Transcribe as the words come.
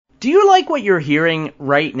Do you like what you're hearing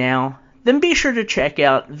right now? Then be sure to check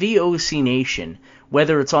out VOC Nation.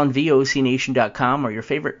 Whether it's on VOCNation.com or your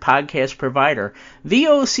favorite podcast provider,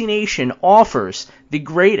 VOC Nation offers the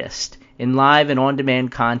greatest in live and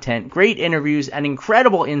on-demand content, great interviews, and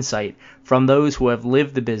incredible insight from those who have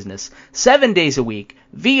lived the business 7 days a week.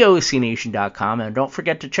 VOCNation.com, and don't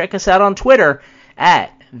forget to check us out on Twitter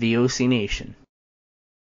at VOC Nation.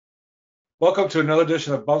 Welcome to another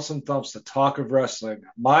edition of Bumps and Thumps, the talk of wrestling.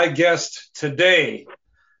 My guest today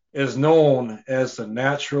is known as the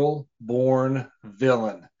Natural Born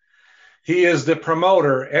Villain. He is the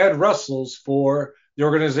promoter and wrestles for the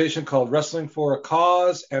organization called Wrestling for a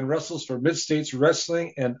Cause and wrestles for Mid-States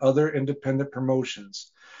Wrestling and other independent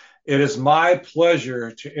promotions. It is my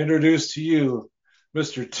pleasure to introduce to you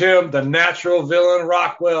Mr. Tim, the Natural Villain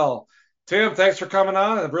Rockwell. Tim, thanks for coming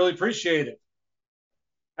on. I really appreciate it.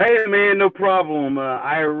 Hey, man, no problem.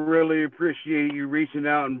 I really appreciate you reaching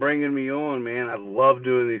out and bringing me on, man. I love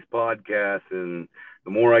doing these podcasts, and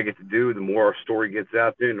the more I get to do, the more our story gets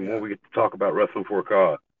out there, and the more we get to talk about Wrestling for a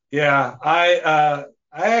Cause. Yeah, I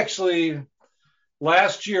actually,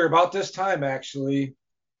 last year, about this time, actually,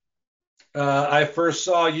 I first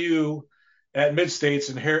saw you at Mid-States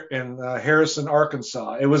in Harrison,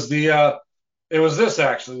 Arkansas. It was the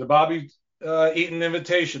Bobby Eaton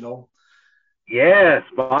Invitational. Yes,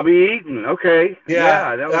 Bobby Eaton. Okay.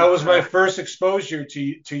 Yeah, that was my first exposure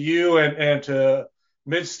to you and to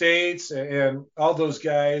Mid-States and all those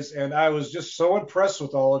guys. And I was just so impressed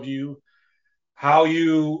with all of you, how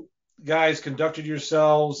you guys conducted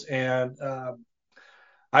yourselves. And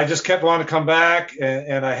I just kept wanting to come back.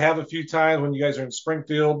 And I have a few times when you guys are in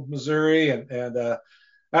Springfield, Missouri, and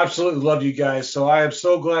absolutely love you guys. So I am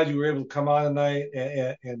so glad you were able to come on tonight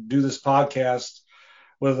and do this podcast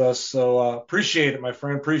with us. So appreciate it, my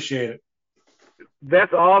friend. Appreciate it.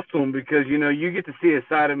 That's awesome because, you get to see a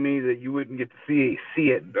side of me that you wouldn't get to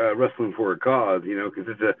see at Wrestling for a Cause,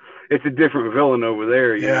 because it's a different villain over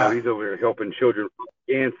there. You know, he's over there helping children with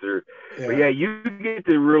cancer. Yeah. But, you get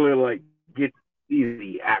to really, get to see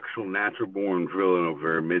the actual natural born villain over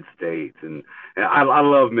there, Mid-States. And I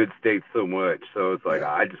love Mid-States so much. So it's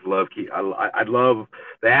I just love I love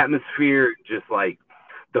the atmosphere, just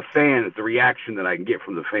the fans, the reaction that I can get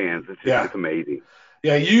from the fans. It's just it's amazing.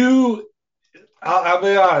 Yeah, I'll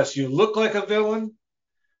be honest, you look like a villain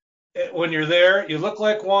when you're there. You look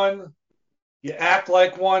like one. You act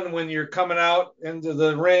like one when you're coming out into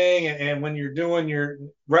the ring and when you're doing your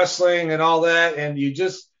wrestling and all that. And you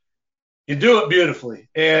do it beautifully.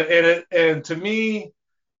 And to me,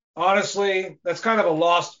 honestly, that's kind of a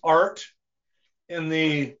lost art in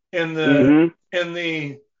the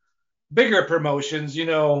bigger promotions,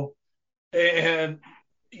 and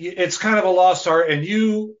it's kind of a lost art. And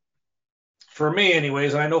you, for me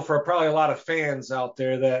anyways, and I know for probably a lot of fans out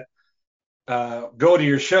there that go to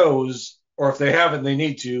your shows, or if they haven't, they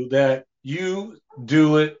need to, that you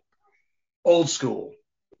do it old school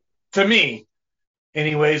to me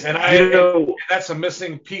anyways. And that's a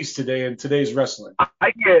missing piece today in today's wrestling.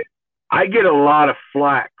 I get a lot of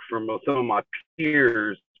flack from some of my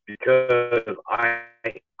peers because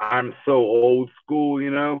I'm so old school,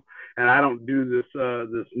 and I don't do this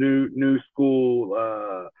new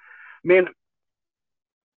school. Man,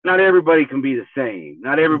 not everybody can be the same.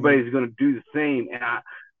 Not everybody's going to do the same. And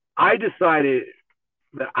I decided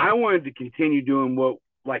that I wanted to continue doing what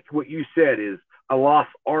you said is a lost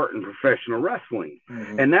art in professional wrestling.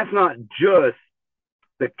 Mm-hmm. And that's not just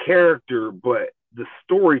the character, but the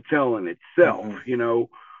storytelling itself,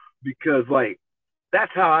 because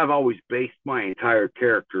that's how I've always based my entire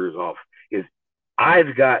characters off, is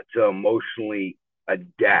I've got to emotionally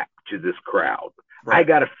adapt to this crowd. Right. I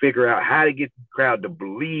got to figure out how to get the crowd to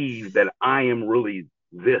believe that I am really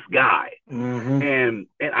this guy. Mm-hmm. And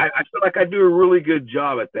I feel like I do a really good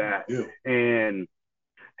job at that. Yeah. And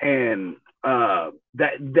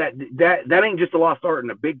that ain't just a lost art in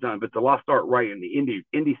the big time, but it's a lost art right in the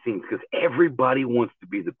indie scenes, because everybody wants to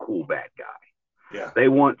be the cool bad guy. Yeah. They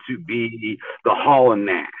want to be the Hall and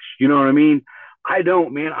Nash. You know what I mean? I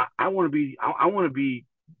don't, man. I want to be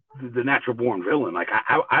the natural born villain.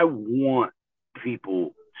 I want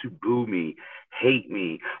people to boo me, hate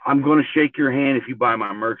me. I'm going to shake your hand if you buy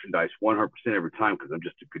my merchandise 100% every time, because I'm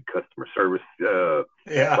just a good customer service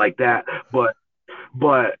like that. But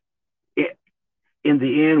in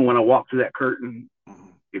the end, when I walk through that curtain,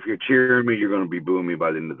 if you're cheering me, you're going to be booing me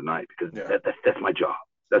by the end of the night, because that's my job.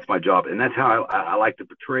 That's my job. And that's how I like to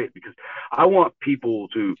portray it, because I want people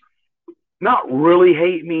to not really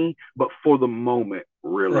hate me, but for the moment,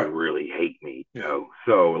 really hate me.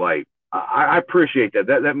 So I appreciate that.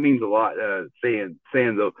 That means a lot, saying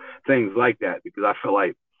those things like that, because I feel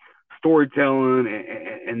like storytelling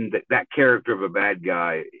and that character of a bad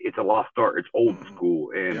guy, it's a lost art. It's old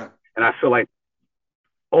school, and I feel like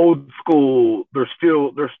old school. There's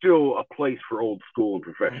still a place for old school in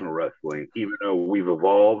professional wrestling, even though we've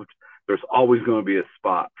evolved. There's always going to be a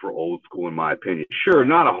spot for old school, in my opinion. Sure,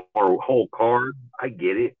 not a whole card. I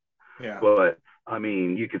get it. Yeah. But I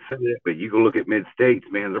mean, you could say that, but you go look at Mid States,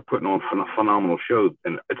 man. They're putting on phenomenal shows,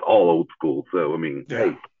 and it's all old school. So I mean,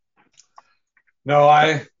 hey. No,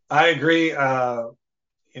 I agree.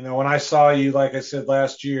 You know, when I saw you, like I said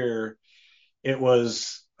last year, it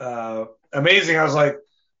was amazing. I was like,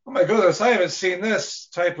 oh my goodness, I haven't seen this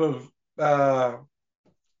type of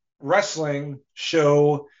wrestling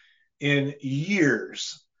show in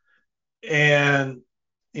years. And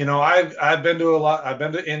you know, I've been to a lot. I've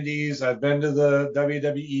been to indies. I've been to the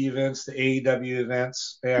WWE events, the AEW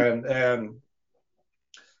events, and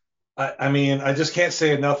I mean, I just can't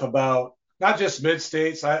say enough about not just Mid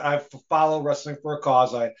States. I follow Wrestling for a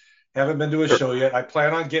Cause. I haven't been to a show yet. I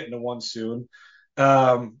plan on getting to one soon.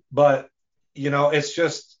 But you know, it's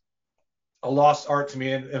just a lost art to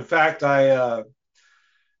me. And in fact, I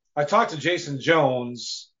talked to Jason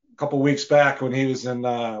Jones a couple of weeks back when he was in.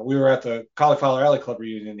 We were at the Cauliflower Alley Club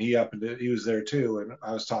reunion. He was there too, and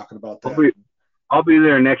I was talking about that. I'll be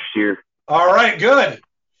there next year. All right, good.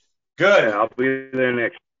 Yeah, I'll be there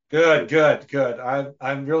next year. Good.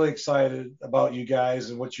 I'm really excited about you guys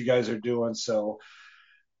and what you guys are doing. So,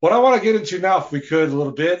 what I want to get into now, if we could, a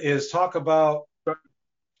little bit, is talk about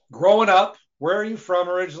growing up. Where are you from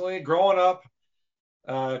originally? Growing up,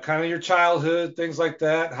 kind of your childhood, things like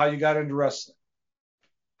that. How you got into wrestling.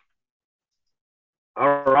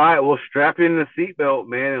 All right, well, strap in the seatbelt,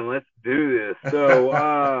 man, and let's do this. So,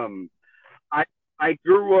 I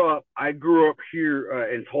grew up here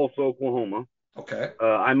in Tulsa, Oklahoma. Okay.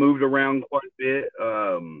 I moved around quite a bit.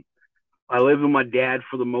 I lived with my dad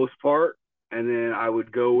for the most part, and then I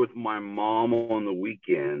would go with my mom on the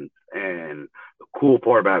weekends. And the cool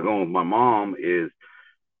part about going with my mom is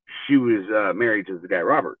she was married to the guy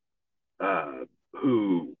Robert,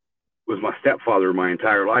 who was my stepfather my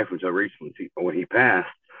entire life until recently when he passed.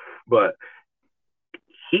 But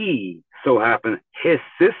he so happened, his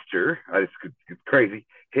sister, it's crazy,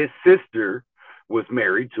 his sister was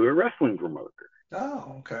married to a wrestling promoter.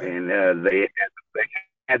 Oh, okay. And they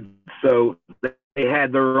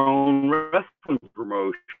had their own wrestling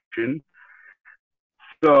promotion.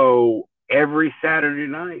 So every Saturday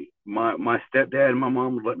night, my stepdad and my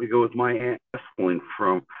mom would let me go with my aunt wrestling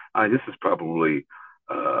from. This is probably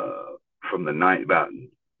from the night about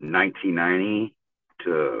 1990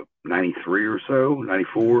 to 93 or so,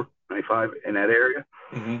 94, 95 in that area.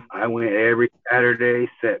 Mm-hmm. I went every Saturday,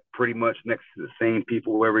 sat pretty much next to the same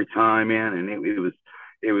people every time, man, and it was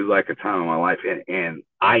like a time of my life. And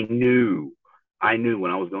I knew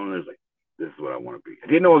when I was going there, like, this is what I want to be. I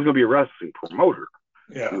didn't know I was going to be a wrestling promoter.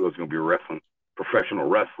 Yeah. I knew I was going to be a professional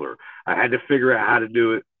wrestler. I had to figure out how to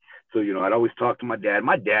do it. So, you know, I'd always talk to my dad.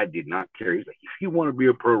 My dad did not care. He's like, if you want to be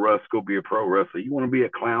a pro wrestler, go be a pro wrestler. You want to be a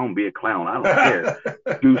clown, be a clown. I don't care.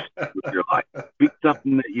 Do something with your life. Be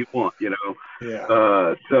something that you want, you know?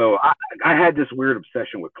 Yeah. So I had this weird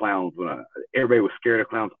obsession with clowns. When everybody was scared of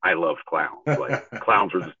clowns, I loved clowns. Like,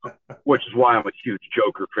 clowns are just, which is why I'm a huge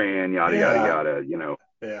Joker fan, yada, yada, you know?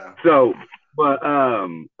 Yeah. So, but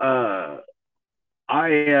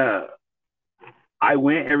I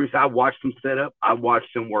went I watched them set up. I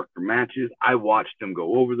watched them work their matches. I watched them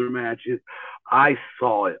go over their matches. I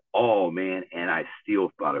saw it all, man, and I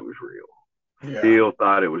still thought it was real. Yeah. Still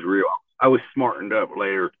thought it was real. I was smartened up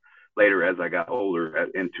later as I got older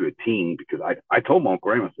into a teen, because I told my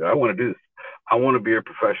Uncle Raymond, I said, I want to do this. I want to be a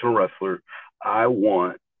professional wrestler. I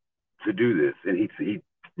want to do this. And he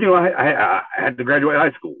you know, I had to graduate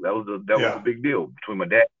high school. That was a big deal between my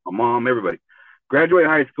dad, my mom, everybody. Graduate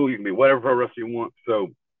high school, you can be whatever pro wrestler you want. So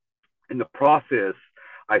in the process,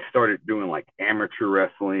 I started doing like amateur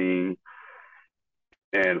wrestling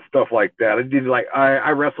and stuff like that. I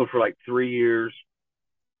wrestled for like 3 years.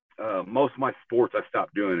 Most of my sports I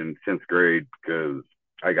stopped doing in 10th grade because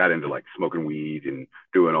I got into like smoking weed and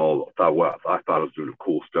doing I thought I was doing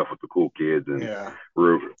cool stuff with the cool kids, and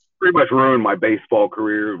pretty much ruined my baseball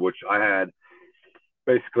career, which I had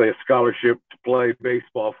basically a scholarship to play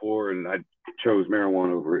baseball for, and I chose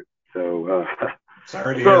marijuana over it. So,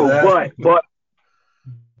 sorry to hear that.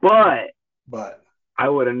 But I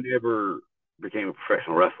would have never became a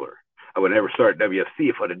professional wrestler. I would never start WFC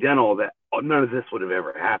if I'd have done all that. None of this would have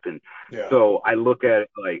ever happened. Yeah. So I look at it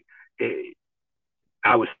like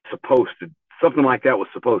I was supposed to. Something like that was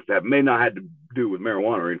supposed to happen. May not have to do with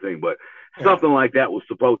marijuana or anything, but something like that was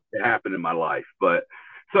supposed to happen in my life. But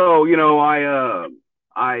so, you know,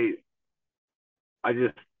 I I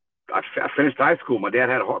finished high school. My dad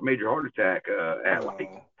had a major heart attack at like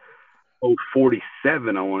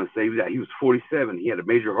 47, I want to say. He was 47. He had a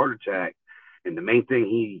major heart attack. And the main thing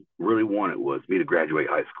he really wanted was me to graduate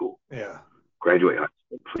high school. Yeah. Graduate high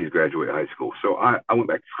school. Please graduate high school. So I went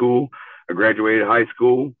back to school. I graduated high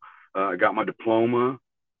school. I got my diploma.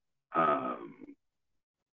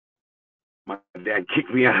 My dad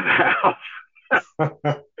kicked me out of the house.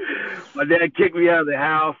 My dad kicked me out of the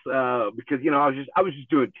house because, you know, I was just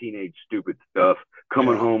doing teenage stupid stuff,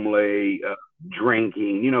 coming home late,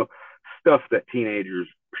 drinking, you know, stuff that teenagers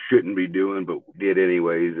shouldn't be doing, but did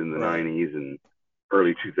anyways in the 90s and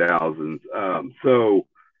early 2000s. So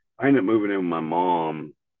I ended up moving in with my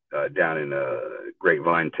mom down in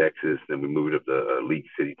Grapevine, Texas. Then we moved up to League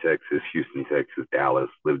City, Texas, Houston, Texas, Dallas,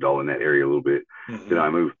 lived all in that area a little bit. Then I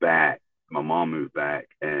moved back. My mom moved back,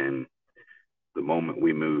 and the moment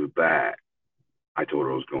we moved back, I told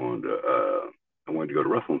her I wanted to go to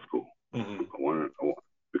wrestling school. I wanted to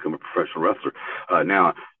become a professional wrestler.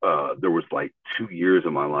 Now, there was like 2 years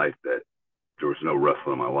of my life that there was no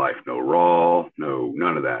wrestling in my life, no Raw, no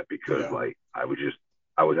none of that, because like I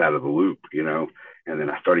was out of the loop, you know. And then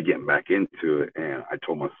I started getting back into it, and I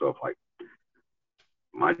told myself, like,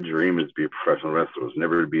 my dream is to be a professional wrestler. It was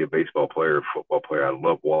never to be a baseball player, a football player. I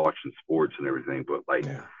love watching sports and everything, but like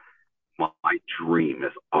my dream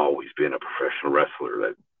has always been a professional wrestler.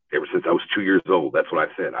 That ever since I was 2 years old, that's what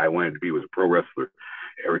I said. I wanted to be was a pro wrestler.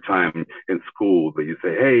 Every time in school that you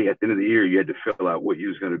say, hey, at the end of the year, you had to fill out what you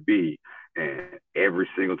was going to be. And every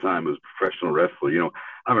single time it was professional wrestler. You know,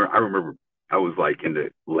 I remember I was like in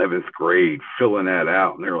the 11th grade filling that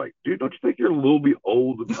out. And they were like, dude, don't you think you're a little bit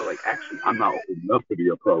old? Like, actually, I'm not old enough to be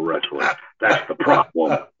a pro wrestler. That's the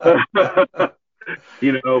problem.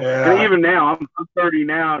 You know, and even now, I'm 30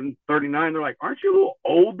 now and 39. They're like, aren't you a little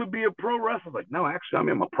old to be a pro wrestler? Like, no, actually, I'm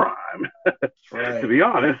in my prime, to be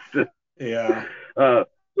honest. Yeah.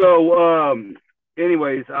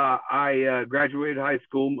 Anyways, I graduated high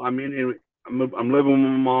school. I'm living with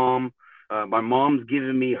my mom. My mom's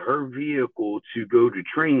giving me her vehicle to go to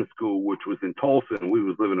training school, which was in Tulsa, and we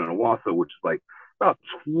was living in Owasso, which is like about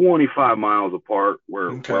 25 miles apart where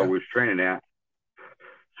we was training at.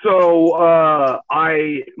 So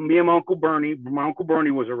me and my Uncle Bernie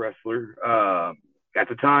was a wrestler. At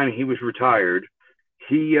the time, he was retired.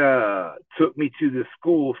 He took me to this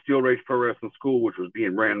school, Steel Rage Pro Wrestling School, which was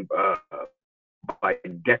being ran by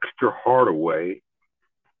Dexter Hardaway.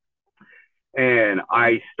 And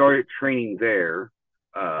I started training there.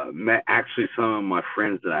 Met actually some of my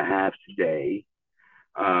friends that I have today.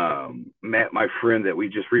 Met my friend that we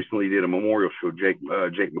just recently did a memorial show, Jake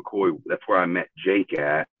McCoy. That's where I met Jake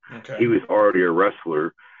at. He was already a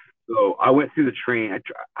wrestler. So I went through the training.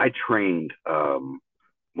 I trained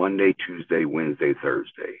Monday, Tuesday, Wednesday,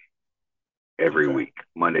 Thursday, every week.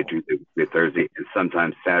 Monday, Tuesday, Wednesday, Thursday, and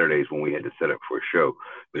sometimes Saturdays when we had to set up for a show.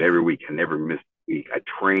 But every week, I never missed a week. I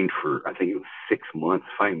trained for, I think it was 6 months,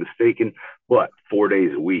 if I'm mistaken, but 4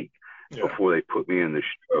 days a week before they put me in the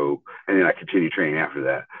show. And then I continued training after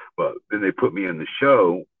that. But then they put me in the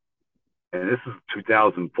show, and this is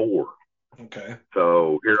 2004.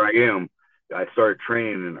 So here I am. I started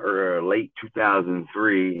training in late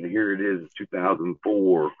 2003, and here it is,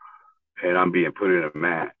 2004, and I'm being put in a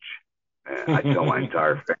match. And I tell my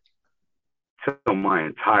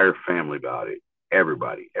entire family about it.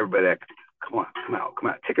 Everybody, come on.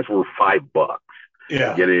 Tickets were $5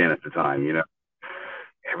 to get in at the time, you know.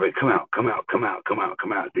 Everybody, come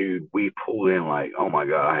out, dude. We pulled in like, oh my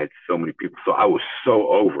God, I had so many people. So I was so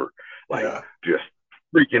over, like just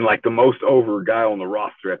freaking like the most over guy on the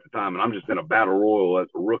roster at the time. And I'm just in a battle royal as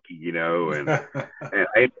a rookie, you know, and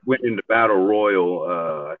I went into battle royal.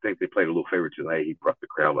 I think they played a little favorite tonight. He brought the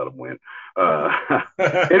crowd, let him win.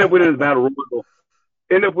 Ended up winning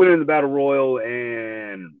the battle royal.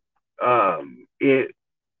 And the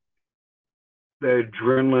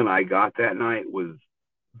adrenaline I got that night was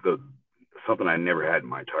something I never had in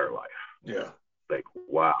my entire life. Like,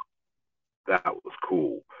 wow, that was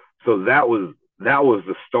cool. So that was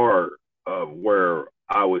the start of where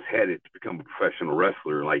I was headed to become a professional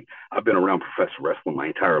wrestler. Like, I've been around professional wrestling my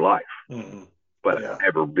entire life, but I've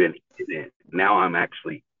never been in it. Now I'm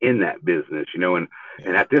actually in that business, you know. And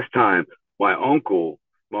at this time, my uncle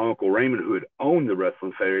Raymond, who had owned the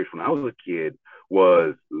Wrestling Federation when I was a kid,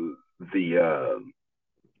 was the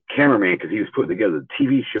cameraman, because he was putting together the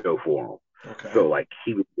TV show for him. So like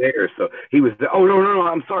he was there. So he was no,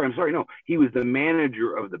 I'm sorry. No, he was the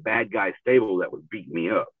manager of the bad guy stable that was beating me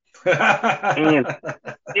up. and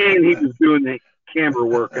he was doing the camera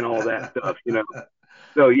work and all that stuff, you know.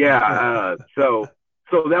 So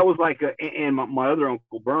So that was like, and my other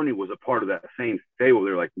uncle Bernie was a part of that same stable.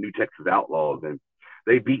 They're like New Texas Outlaws, and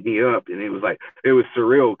they beat me up, and it was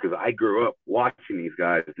surreal because I grew up watching these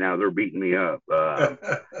guys. Now they're beating me up.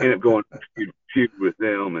 Ended up going to feud with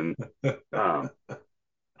them, and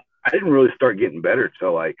I didn't really start getting better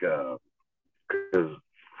till like because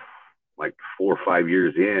like 4 or 5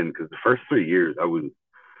 years in, because the first 3 years I was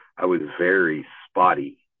very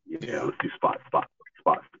spotty. Let's do spot.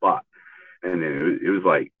 And then it was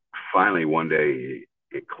like finally one day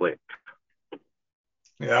it clicked.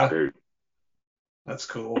 Yeah. That's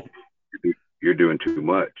cool. You're doing too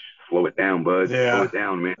much. Slow it down, bud. Yeah. Slow it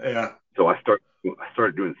down, man. Yeah. So I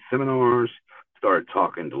started doing seminars, started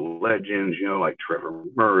talking to legends, like Trevor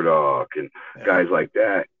Murdoch and guys like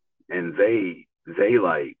that. And they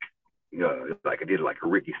like, like I did like a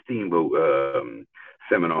Ricky Steamboat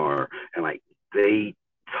seminar, and like they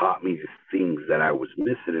taught me the things that I was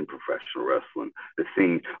missing in professional wrestling. The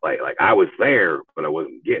thing like I was there, but I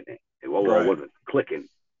wasn't getting it. I wasn't clicking.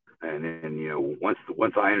 And then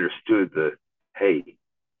once I understood hey,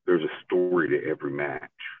 there's a story to every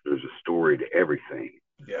match. There's a story to everything.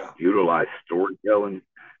 Yeah. Utilize storytelling,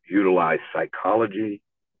 utilize psychology,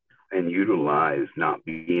 and utilize not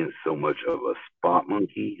being so much of a spot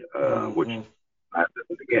monkey, which I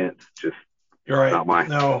was against. Just you're right. Not my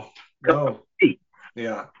cup of tea.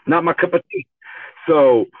 Yeah. Not my cup of tea.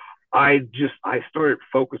 So I started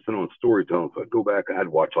focusing on storytelling. So I'd go back and I'd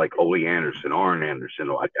watch like Ole Anderson, Arn Anderson.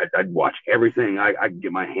 I'd watch everything I could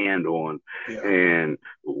get my hand on, and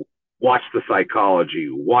watch the psychology,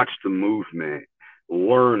 watch the movement,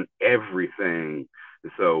 learn everything.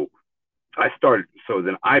 So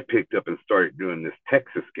then I picked up and started doing this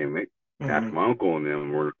Texas gimmick. After my uncle and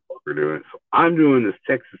them were doing it. So I'm doing this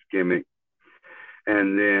Texas gimmick.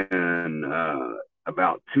 And then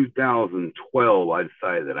about 2012, I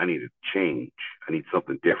decided that I needed to change. I need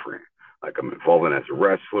something different. Like I'm evolving as a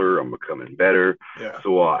wrestler. I'm becoming better. Yeah.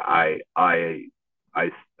 So I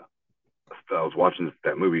was watching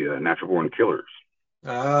that movie, Natural Born Killers.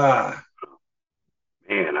 Man,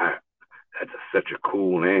 that's such a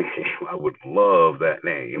cool name. I would love that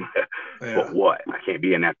name. But what? I can't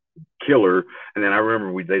be a natural killer. And then I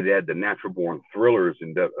remember they had the Natural Born Thrillers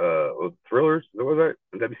in Thrillers. What was that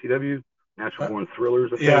in WCW? Natural Born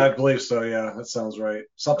Thrillers. I believe so. Yeah, that sounds right.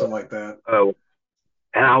 Something like that.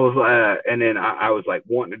 And I was, and then I was like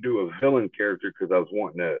wanting to do a villain character because I was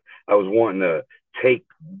wanting to take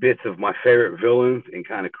bits of my favorite villains and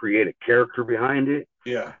kind of create a character behind it.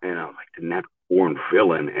 Yeah. And I was like the Natural Born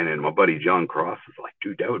Villain. And then my buddy John Cross was like,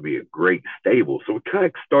 dude, that would be a great stable. So we kind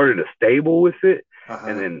of started a stable with it.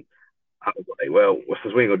 And then I was like, well,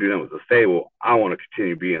 since we ain't gonna do that with the stable, I want to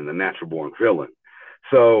continue being the Natural Born Villain.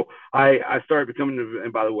 So I started becoming,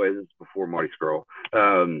 and by the way, this is before Marty Scurll.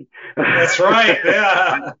 That's right.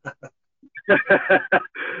 Yeah.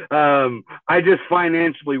 I just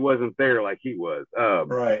financially wasn't there like he was.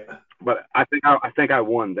 Right. But I think I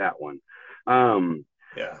won that one.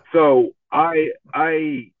 Yeah. So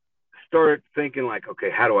I started thinking like, okay,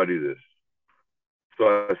 how do I do this?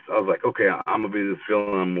 So I was like, okay, I'm gonna be this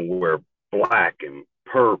villain. I'm gonna wear black and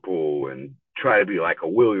purple and try to be like a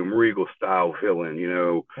William Regal style villain,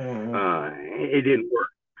 It didn't work.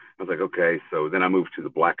 I was like, okay. So then I moved to the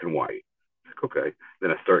black and white. Like, okay.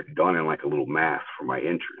 Then I started donning like a little mask for my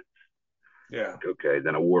entrance. Yeah. Like, okay.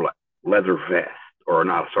 Then I wore like leather vest,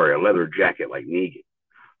 a leather jacket like Negan.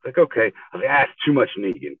 Like, okay. I was like, that's too much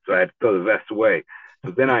Negan. So I had to throw the vest away.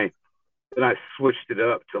 So then I switched it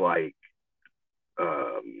up to like,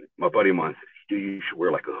 my buddy of mine said, dude, you should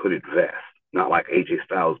wear like a hooded vest. Not like AJ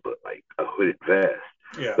Styles, but like a hooded vest.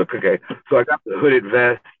 Yeah. Look, okay. So I got the hooded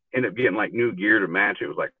vest, ended up getting like new gear to match. It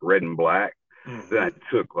was like red and black. Then I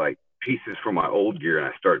took like pieces from my old gear and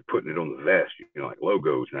I started putting it on the vest, like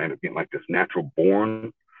logos. And I ended up getting like this Natural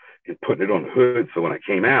Born and putting it on the hood. So when I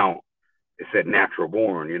came out, it said Natural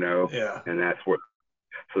Born, Yeah. And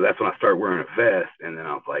so that's when I started wearing a vest. And then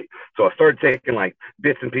I was like, so I started taking like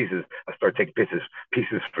bits and pieces. I started taking pieces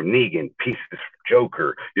from Negan, pieces from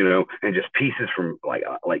Joker, and just pieces from like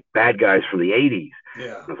bad guys from the 80s.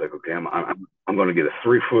 Yeah. And I was like, okay, I'm going to get a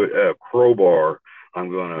 3-foot crowbar. I'm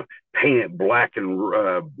going to paint it black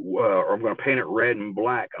or I'm going to paint it red and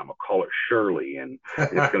black. I'm going to call it Shirley. And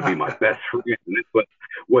it's going to be my best friend. And it's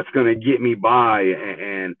what's going to get me by.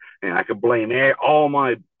 And I could blame all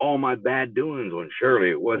my bad doings on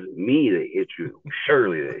Shirley. It wasn't me that hit you. It was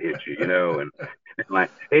Shirley that hit you, And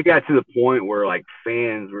like, it got to the point where like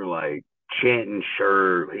fans were like chanting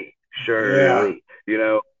Shirley,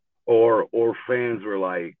 or fans were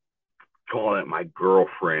like, calling it my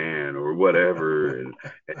girlfriend or whatever, and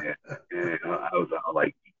I was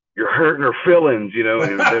like, you're hurting her feelings, you know,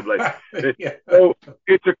 and they're like, Yeah. oh,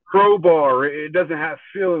 it's a crowbar. It doesn't have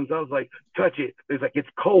feelings. I was like, touch it. It's like, it's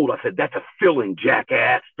cold. I said, that's a filling,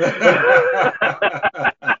 jackass.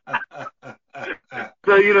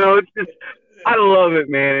 So, you know, it's just, I love it,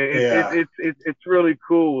 man. It's really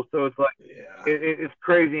cool. So it's like, Yeah. it's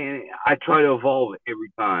crazy. And I try to evolve it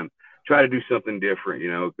every time, try to do something different,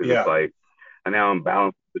 you know, because it's like, and now I'm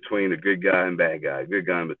balanced between a good guy and bad guy. Good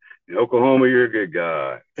guy, but in Oklahoma, you're a good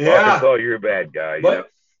guy. Yeah. Arkansas, you're a bad guy. You know?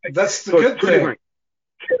 That's the good thing.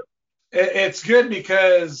 It's good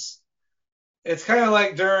because it's kind of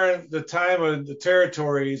like during the time of the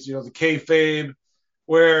territories, you know, the kayfabe,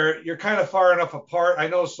 where you're kind of far enough apart. I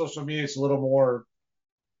know social media is a little more,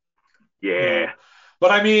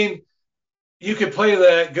 but I mean, you could play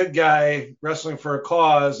that good guy wrestling for a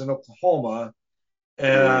cause in Oklahoma,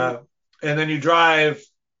 and then you drive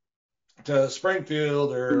to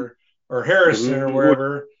Springfield or Harrison or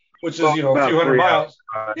wherever, which is, you know, a few hundred miles.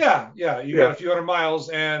 Yeah, you got a few hundred miles,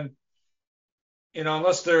 and you know,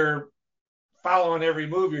 unless they're following every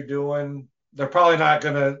move you're doing, they're probably not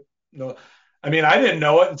gonna, you know. I mean, I didn't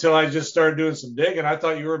know it until I just started doing some digging. I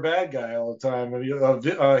thought you were a bad guy all the time,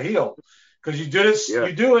 a heel, because you did it. Yeah.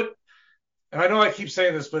 You do it, and I know I keep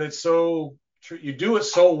saying this, but it's so true. You do it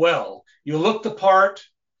so well. You look the part.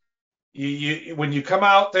 You when you come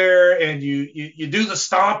out there and you do the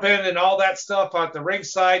stomping and all that stuff at the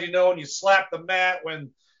ringside, you know, and you slap the mat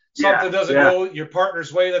when something doesn't go your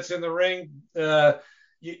partner's way that's in the ring.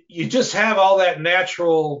 You just have all that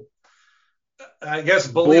natural, I guess,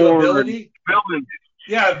 believability.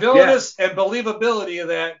 Villainous and believability of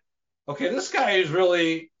that. Okay, this guy is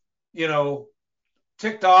really, you know,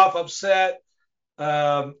 ticked off, upset.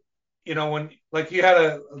 You know, when like you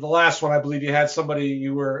had the last one, I believe you had somebody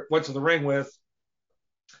you went to the ring with,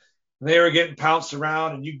 and they were getting pounced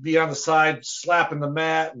around, and you'd be on the side slapping the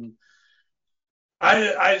mat, and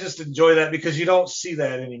I just enjoy that because you don't see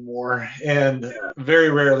that anymore, and very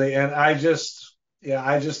rarely, and I just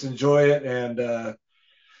enjoy it, and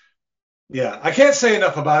I can't say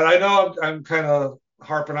enough about it. I know I'm kind of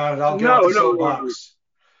harping on it. I'll get off the soapbox.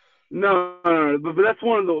 No, but that's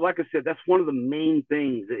one of the, like I said, that's one of the main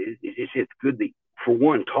things. It's good to, for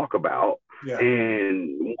one, talk about,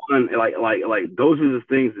 and one, like those are the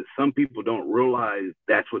things that some people don't realize.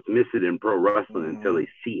 That's what's missing in pro wrestling until they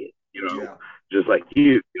see it. You know, just like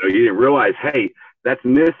you didn't realize, hey, that's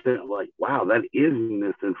missing. Like, wow, that is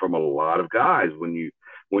missing from a lot of guys when you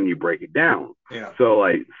break it down. Yeah. So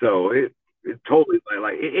it totally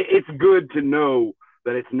it's good to know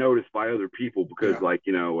that it's noticed by other people because like,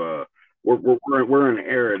 you know, we're in an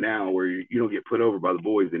era now where you don't get put over by the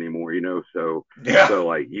boys anymore, you know, so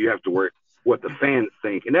like you have to worry what the fans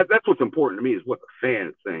think, and that's what's important to me is what the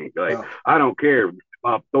fans think. Like I don't care if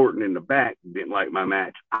Bob Thornton in the back didn't like my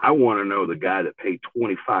match. I want to know the guy that paid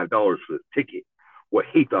 $25 for the ticket, what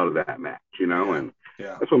he thought of that match, you know, and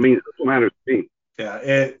that's what matters to me.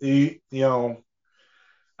 Yeah, you know,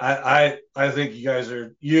 I think you guys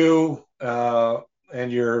are and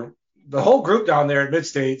the whole group down there at Mid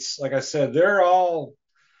States. Like I said, they're all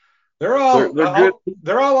on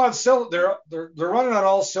they're running on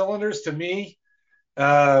all cylinders to me.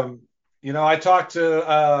 You know, I talked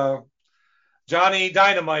to Johnny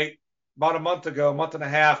Dynamite about a month and a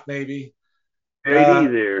half maybe.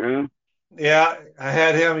 There, huh? Yeah, I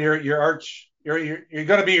had him. You're going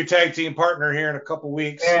to be your tag team partner here in a couple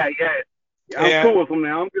weeks. Yeah. I'm cool with him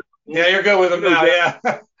now. Yeah, you're good with him now.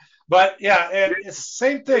 Yeah. But it's the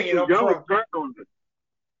same thing, you know.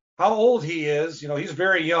 How old he is, you know, he's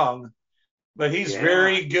very young, but he's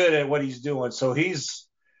very good at what he's doing. So he's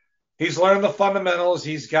learned the fundamentals.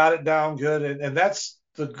 He's got it down good, and that's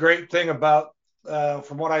the great thing about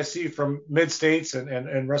from what I see from Mid States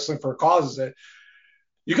and Wrestling for a Cause is that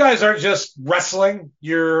you guys aren't just wrestling.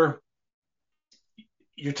 You're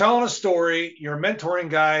telling a story. You're mentoring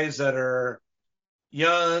guys that are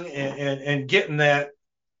young and getting that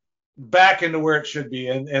back into where it should be.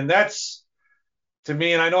 And that's, to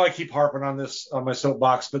me, and I know I keep harping on this on my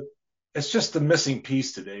soapbox, but it's just the missing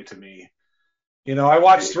piece today to me. You know, I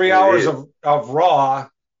watched 3 hours of Raw,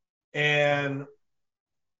 and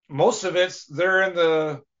most of it's they're in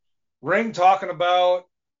the ring talking about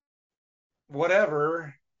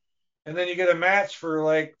whatever, and then you get a match for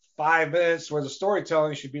like 5 minutes where the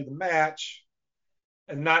storytelling should be the match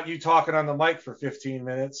and not you talking on the mic for 15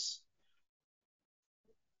 minutes.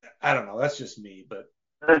 I don't know. That's just me, but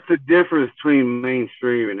that's the difference between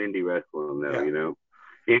mainstream and indie wrestling, though. You know,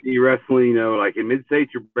 indie wrestling, you know, like in Mid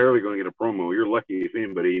States, you're barely going to get a promo. You're lucky if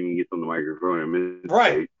anybody even gets on the microphone in Mid States.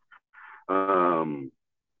 Right.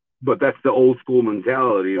 but that's the old school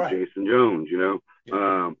mentality of Right. Jason Jones, you know.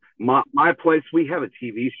 Yeah. My place, we have a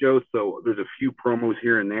TV show, so there's a few promos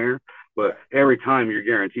here and there, but every time you're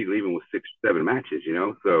guaranteed leaving with 6 or 7 matches, you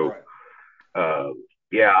know. So, I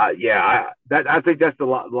think that's a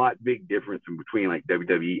lot big difference in between like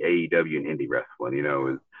WWE, AEW, and indie wrestling. You know,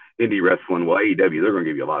 is indie wrestling, well, AEW, they're going to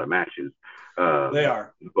give you a lot of matches. They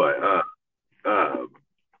are, but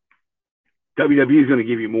WWE is going to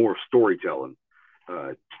give you more storytelling.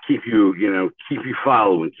 Keep you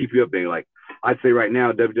following, keep you updated. Like I'd say right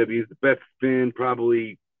now, WWE is the best spin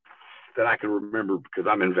probably that I can remember because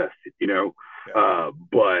I'm invested, you know.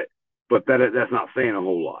 But that's not saying a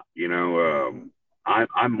whole lot, you know.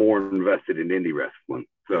 I'm more invested in indie wrestling,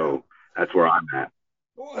 so that's where I'm at.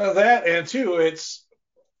 Well, that and two,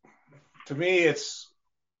 to me, it's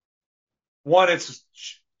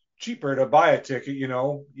cheaper to buy a ticket. You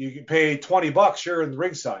know, you can pay $20, you're in the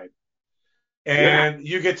ringside. And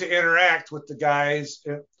you get to interact with the guys,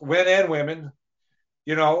 men and women,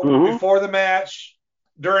 you know, before the match,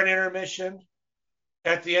 during intermission,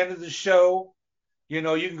 at the end of the show. You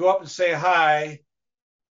know, you can go up and say hi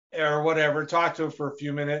or whatever, talk to them for a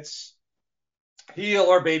few minutes, heel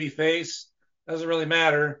or baby face, doesn't really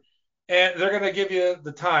matter. And they're going to give you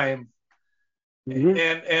the time.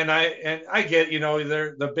 And I get, you know,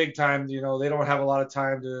 they're the big time, you know, they don't have a lot of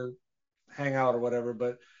time to hang out or whatever,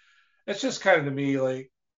 but it's just kind of to me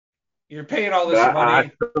like you're paying all this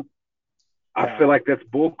money. I feel like that's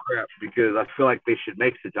bullcrap because I feel like they should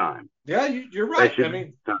make the time. Yeah, you're right. I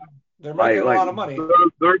mean, they're making a lot of money. I'm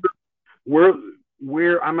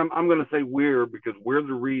going to say we're because we're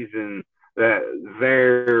the reason that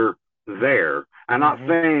they're there. I'm not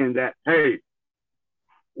saying that, hey,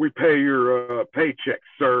 we pay your paycheck,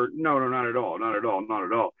 sir. No, not at all.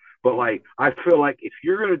 But like, I feel like if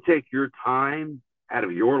you're going to take your time out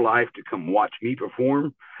of your life to come watch me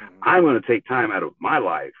perform, I'm going to take time out of my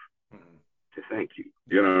life to thank you.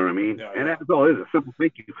 You know what I mean? And that's all it is. A simple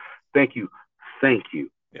thank you. Thank you.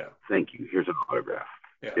 Yeah. Thank you. Here's an autograph.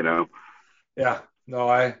 Yeah. You know? Yeah. No,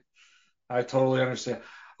 I totally understand.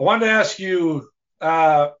 I wanted to ask you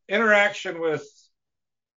interaction with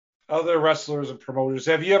other wrestlers and promoters.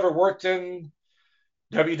 Have you ever worked in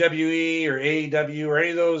WWE or AEW or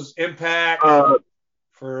any of those Impact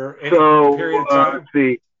for any period of time? Let's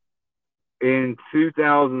see. In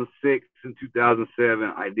 2006 and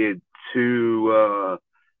 2007, I did two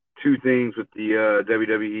things with the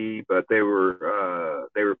WWE, but they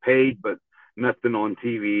were paid, but nothing on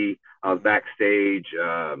TV. I was backstage,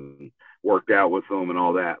 worked out with them and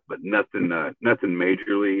all that, but nothing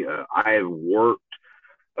majorly. I have worked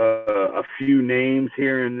a few names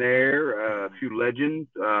here and there, a few legends.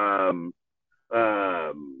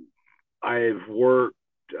 I've worked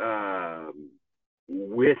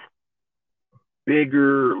with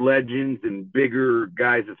bigger legends and bigger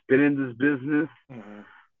guys that's been in this business,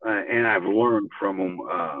 and I've learned from them.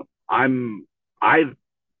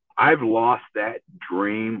 I've lost that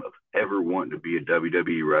dream of ever wanting to be a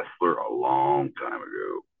WWE wrestler a long time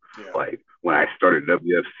ago. Yeah. Like when I started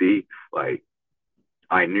WFC, like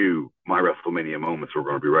I knew my WrestleMania moments were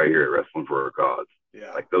going to be right here at Wrestling for a Cause.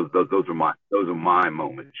 Yeah. Like those are my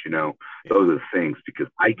moments, you know. Yeah. Those are the things because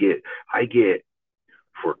I get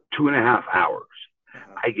for 2.5 hours,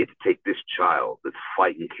 I get to take this child that's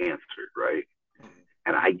fighting cancer, right?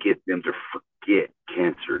 And I get them to forget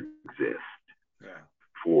cancer exists. Yeah.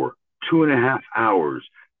 For 2.5 hours,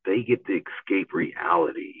 they get to escape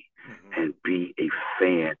reality and be a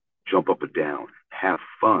fan, jump up and down, have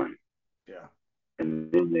fun. Yeah.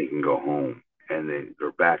 And then they can go home and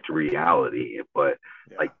they're back to reality. But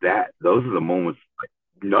like that, those are the moments like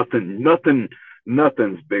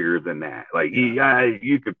nothing's bigger than that. Like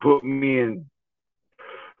you could put me in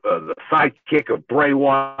the sidekick of Bray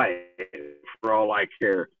Wyatt for all I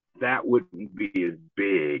care. That wouldn't be as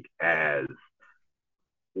big as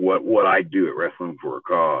what I do at Wrestling for a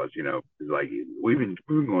Cause. You know, like we've been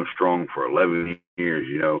going strong for 11 years.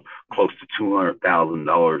 You know, close to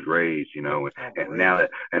 $200,000 raised. You know, and now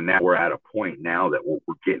we're at a point now that we're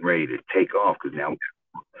getting ready to take off because now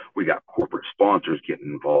we got corporate sponsors getting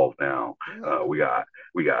involved now. We got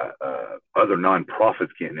other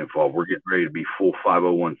nonprofits getting involved. We're getting ready to be full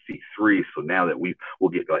 501c3. So now that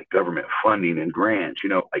we'll get like government funding and grants, you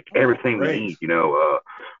know, like everything we need. You know,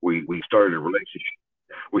 we started a relationship.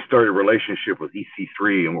 We started a relationship with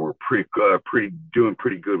EC3, and we're doing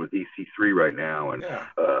pretty good with EC3 right now. And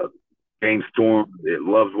James Storm, it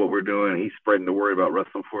loves what we're doing. He's spreading the word about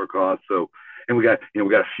Wrestling for a Cause. So. And we got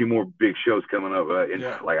a few more big shows coming up.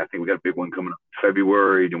 Like I think we got a big one coming up in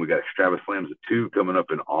February. Then we got Extrava Slams 2 coming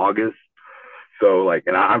up in August. So like,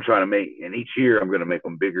 and I'm trying to make, and each year I'm going to make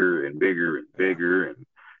them bigger and bigger and bigger. And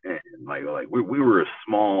like we were a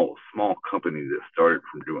small company that started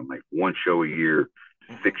from doing like one show a year,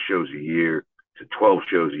 6 shows a year, to 12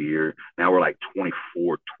 shows a year. Now we're like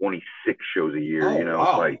 24, 26 shows a year. Oh, You know, wow.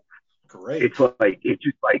 it's like, Great.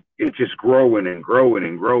 it's just growing and growing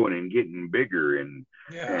and growing and getting bigger. And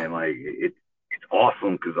Yeah. like it's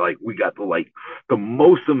awesome because like we got the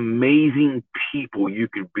most amazing people you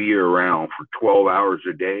could be around for 12 hours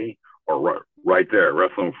a day are right there at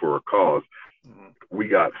Wrestling for a Cause. We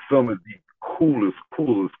got some of the coolest,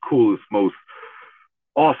 most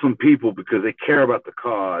awesome people because they care about the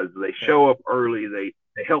cause. They show up early. They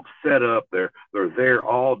help set up. They're there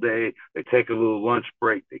all day. They take a little lunch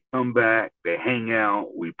break. They come back. They hang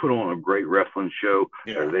out. We put on a great wrestling show.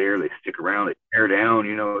 Yeah. They're there. They stick around. They tear down.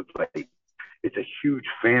 You know, it's like it's a huge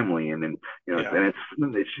family, and then you know, and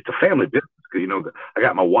it's just a family business because you know I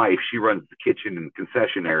got my wife. She runs the kitchen and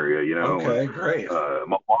concession area. You know. Okay, and, great.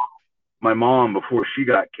 My mom, before she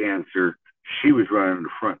got cancer, she was running the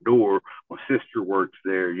front door. My sister works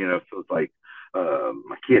there, you know, so it's like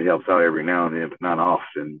my kid helps out every now and then, but not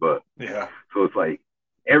often. But yeah, so it's like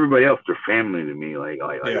everybody else, they're family to me, like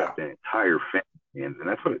yeah. the entire family, and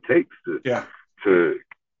that's what it takes to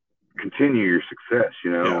continue your success,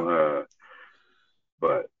 you know. Yeah.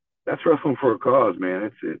 But that's Wrestling for a Cause,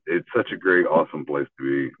 man. It's such a great, awesome place to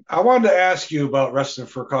be. I wanted to ask you about Wrestling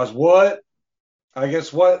for a Cause. What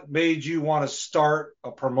made you want to start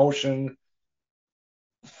a promotion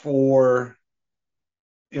for,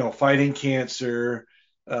 you know, fighting cancer?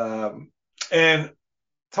 And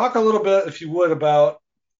talk a little bit, if you would, about,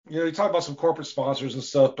 you know, you talk about some corporate sponsors and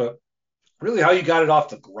stuff, but really how you got it off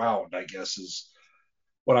the ground, I guess, is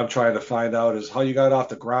what I'm trying to find out, is how you got it off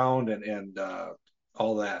the ground and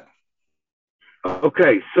all that.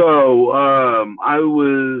 Okay, so I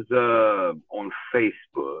was on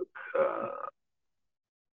Facebook.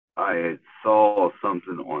 I saw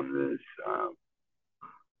something on this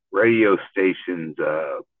radio station's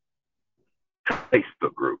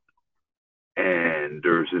Facebook group, and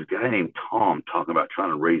there's this guy named Tom talking about trying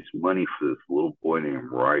to raise money for this little boy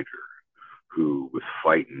named Ryder who was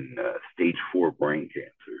fighting stage 4 brain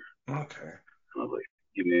cancer. Okay. And I was like,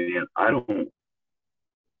 hey, man, I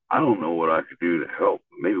don't know what I could do to help.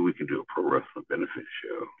 Maybe we can do a pro wrestling benefit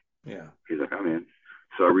show. Yeah. He's like, I'm in.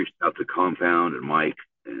 So I reached out to Compound and Mike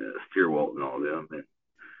and Steerwalt and all them, and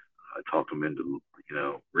I talked them into, you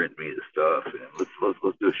know, renting me the stuff, and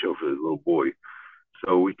let's do a show for this little boy.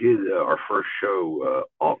 So we did our first show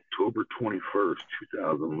October 21st,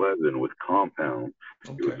 2011 with Compound.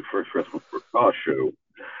 Okay. It was the first Wrestling for a Cause show.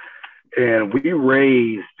 And we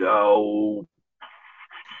raised, I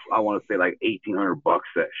want to say like $1,800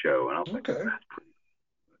 that show. And I was like, that's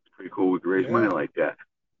pretty cool. We could raise money like that.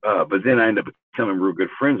 But then I ended up becoming real good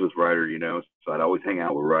friends with Ryder, you know, so I'd always hang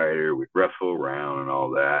out with Ryder. We'd wrestle around and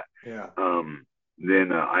all that. Yeah.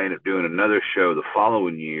 Then I ended up doing another show the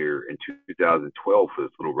following year in 2012 for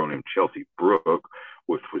this little girl named Chelsea Brooke,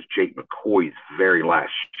 which was Jake McCoy's very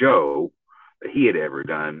last show that he had ever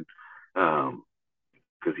done,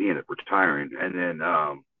 because he ended up retiring. And then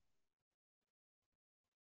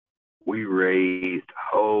we raised,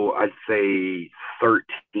 I'd say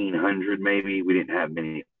 1,300 maybe. We didn't have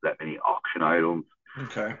that many auction items.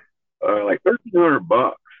 Okay. Like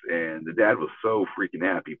 $1,300, and the dad was so freaking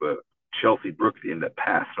happy. But Chelsea Brooks ended up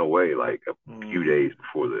passing away like a few days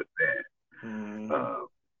before the event.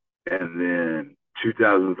 And then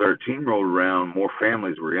 2013 rolled around. More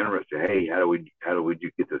families were interested. Hey, how do we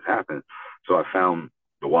get this happen? So I found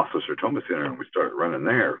the Wausau Sertoma Center, and we started running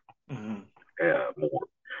there more,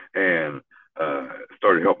 and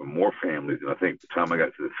started helping more families. And I think the time I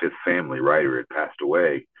got to the 5th family, Ryder had passed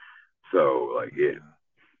away. So like it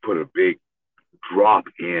put a big drop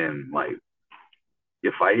in like,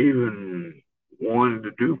 if I even wanted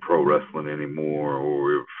to do pro wrestling anymore,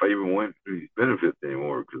 or if I even went to these benefits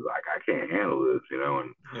anymore, because like I can't handle this, you know.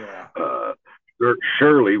 And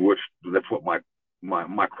Shirley, which that's what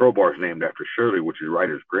my crowbar is named after, Shirley, which is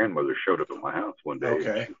Ryder's grandmother, showed up at my house one day.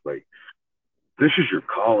 Okay. She's like, "This is your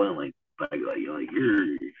calling, like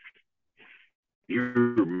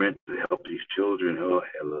you're meant to help these children.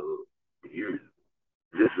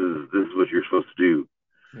 This is what you're supposed to do.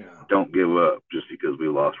 Yeah. Don't give up just because we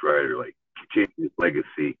lost Ryder. Like, continue his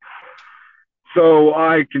legacy." So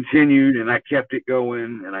I continued, and I kept it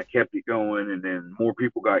going, and then more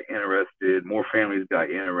people got interested, more families got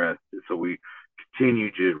interested. So we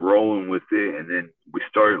continued just rolling with it, and then we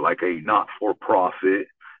started like a not-for-profit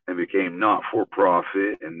and became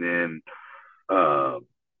not-for-profit, and then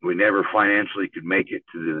we never financially could make it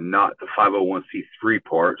to the 501c3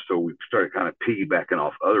 part. So we started kind of piggybacking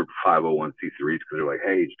off other 501c3s because they're like,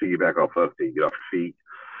 hey, just piggyback off us to get off your feet.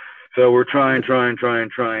 So we're trying,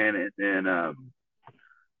 and then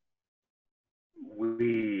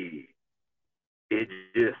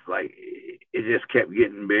it just kept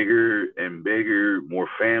getting bigger and bigger, more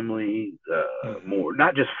families, more,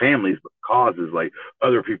 not just families, but causes. Like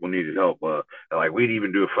other people needed help. Like we'd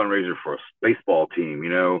even do a fundraiser for a baseball team,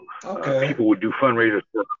 Okay. People would do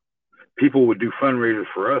fundraisers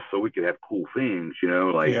for us so we could have cool things,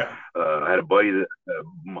 like I had a buddy that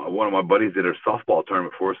one of my buddies did a softball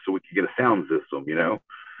tournament for us so we could get a sound system,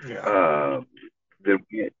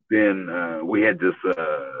 Then we had this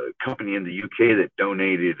company in the UK that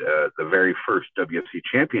donated the very first WFC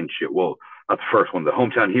championship. Well, not the first one, the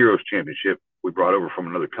Hometown Heroes Championship. We brought over from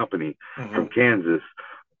another company from Kansas.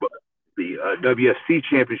 But the WFC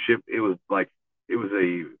championship, it was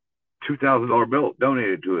a $2,000 belt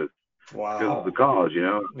donated to us. Wow. Because of the cause,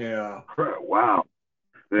 Yeah. Wow.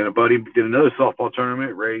 Then a buddy did another softball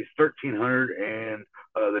tournament, raised $1,300, and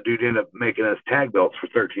the dude ended up making us tag belts for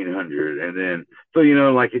 $1,300. And then, so,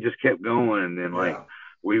 like it just kept going. And then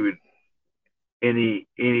we would,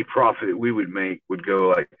 any profit we would make would go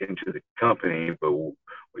like into the company, but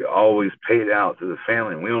we always paid out to the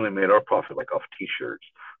family. And we only made our profit like off t-shirts.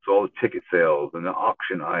 So all the ticket sales and the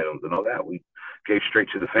auction items and all that, we gave straight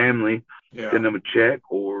to the family, send them a check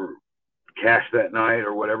or cash that night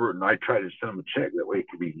or whatever. And I tried to send them a check that way it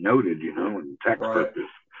could be noted, in tax purpose.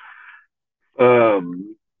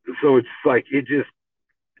 So it's like, it just,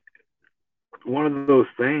 one of those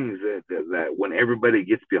things that when everybody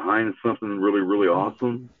gets behind something really, really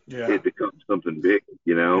awesome, it becomes something big,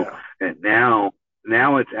 And now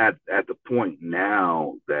it's at the point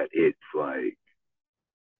now that it's like,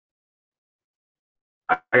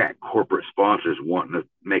 I got corporate sponsors wanting to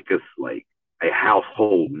make us like a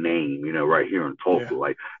household name, right here in Tulsa.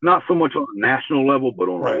 Like not so much on a national level, but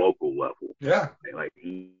on a local level. Yeah. Like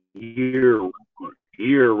year-round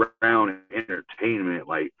entertainment.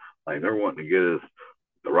 Like they're wanting to get us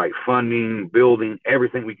the right funding, building,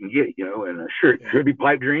 everything we can get, And sure, it could be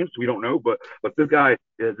pipe dreams. We don't know, but this guy,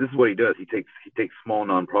 this is what he does. He takes small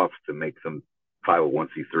nonprofits and makes them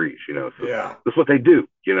 501c3s, So that's what they do,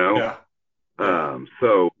 Yeah.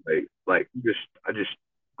 So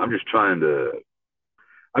I'm just trying to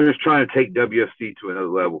take WFC to another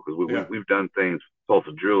level because we've done things,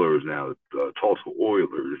 Tulsa Drillers now, Tulsa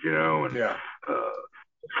Oilers, and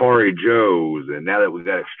Safari Joe's, and now that we've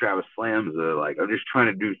got Extravas Slams, like I'm just trying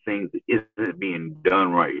to do things that isn't being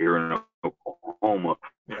done right here in Oklahoma.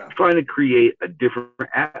 Trying to create a different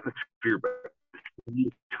atmosphere, but at the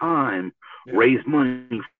same time raise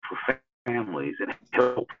money for families and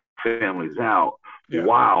help families out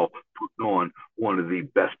while putting on one of the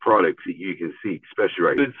best products that you can see, especially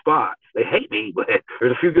right good spots. They hate me, but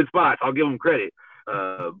there's a few good spots. I'll give them credit.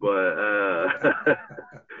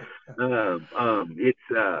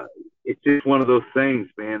 It's just one of those things,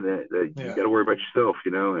 man, that you got to worry about yourself,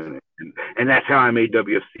 and that's how I made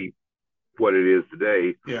WFC what it is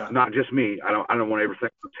today. Not just me. I don't want to ever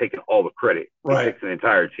think I'm taking all the credit. It takes an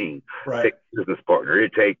entire team. It takes a business partner.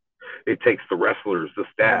 It takes the wrestlers, the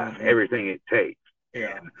staff, everything it takes.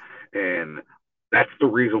 And that's the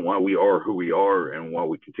reason why we are who we are and why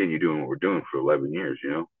we continue doing what we're doing for 11 years,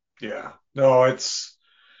 Yeah. No, it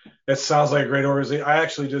sounds like a great organization. I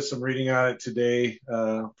actually did some reading on it today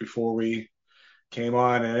before we came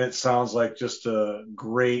on, and it sounds like just a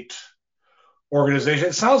great organization.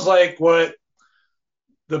 It sounds like what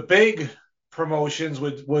the big promotions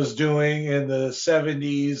was doing in the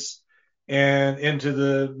 70s and into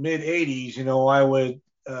the mid 80s. I would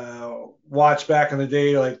watch back in the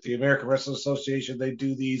day, like the American Wrestling Association. They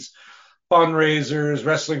do these fundraisers,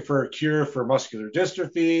 Wrestling for a Cure for Muscular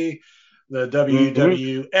Dystrophy. The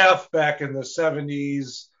WWF back in the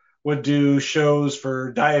 70s would do shows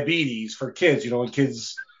for diabetes for kids, and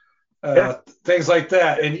kids, things like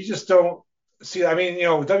that. And you just don't see,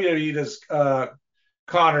 WWE does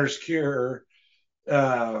Connor's Cure,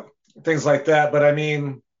 things like that. But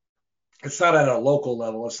it's not at a local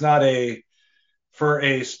level. It's not for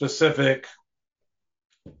a specific,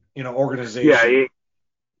 organization. Yeah,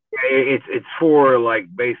 it's for like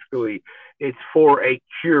basically it's for a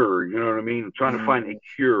cure. You know what I mean? Trying to find a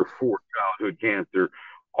cure for childhood cancer.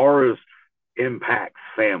 Ours impacts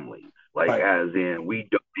families, as in we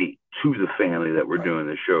donate to the family that we're doing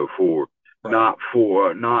the show for, not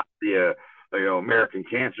the American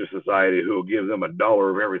Cancer Society who will give them $1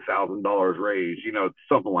 of every $1,000 raised.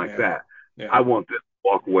 Something like that. I want them to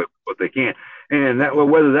walk away with what they can, and that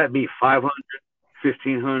whether that be 500,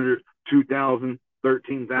 1,500, 2,000.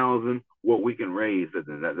 13,000, what we can raise,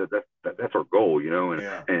 that's our goal, you know. And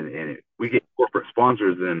Yeah. and if we get corporate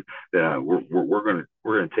sponsors, then we're gonna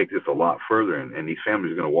take this a lot further, and these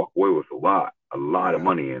families are gonna walk away with a lot of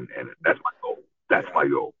money, and that's my goal. That's my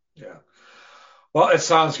goal. Yeah. Well, it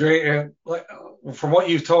sounds great, and like from what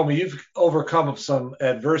you've told me, you've overcome some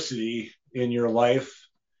adversity in your life,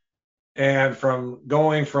 and from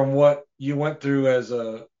going from what you went through as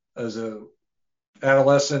a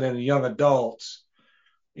adolescent and a young adult,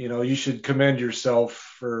 you know, you should commend yourself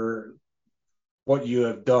for what you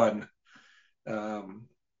have done. Um,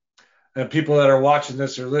 and people that are watching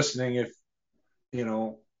this or listening, if you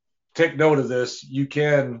know, take note of this. You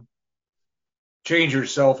can change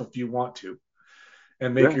yourself if you want to,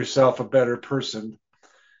 and make yourself a better person,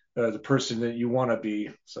 the person that you want to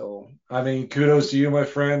be. So, I mean, kudos to you, my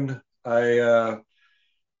friend. I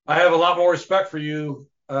have a lot more respect for you.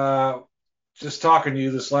 Just talking to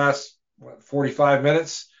you this last 45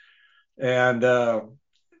 minutes, and I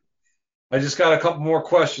just got a couple more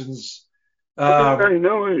questions. I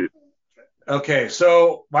know it. Okay,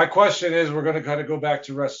 so my question is, we're going to kind of go back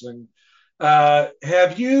to wrestling.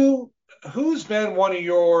 Who's been one of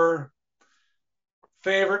your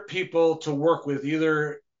favorite people to work with,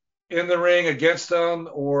 either in the ring against them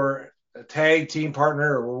or a tag team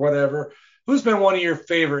partner or whatever? Who's been one of your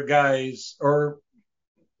favorite guys, or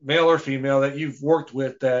male or female, that you've worked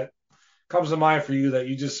with that comes to mind for you that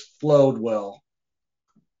you just flowed well?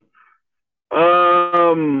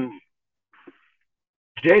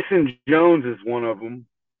 Jason Jones is one of them.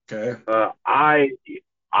 Okay. I've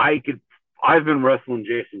been wrestling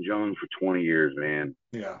Jason Jones for 20 years, man.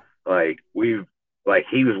 Yeah.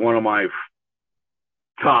 He was one of my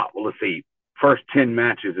top, let's see, first 10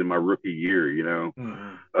 matches in my rookie year, you know.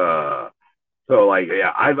 Mm-hmm.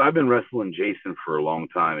 I've been wrestling Jason for a long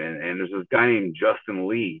time, and there's this guy named Justin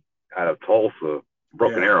Lee out of Tulsa,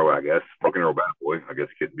 Broken Arrow, I guess, Broken Arrow Bad Boy, I guess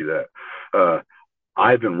it couldn't be that.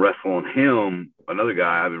 I've been wrestling him, another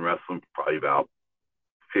guy I've been wrestling probably about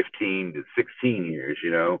 15 to 16 years,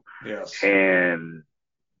 you know. Yes. And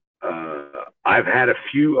I've had a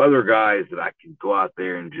few other guys that I can go out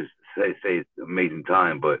there and just say it's an amazing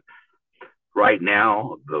time, but right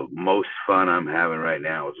now, the most fun I'm having right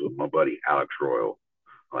now is with my buddy Alex Royal.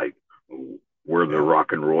 Like, we're the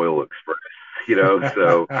Rock and Royal Express, you know.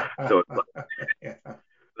 So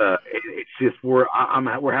it's just we're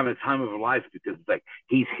having a time of our life, because it's like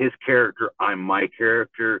he's his character, I'm my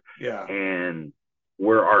character, and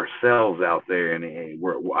we're ourselves out there, and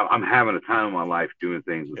I'm having a time of my life doing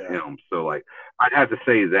things with him. So like, I'd have to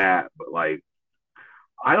say that, but like,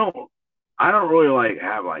 I don't really like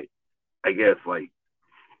have like, I guess like,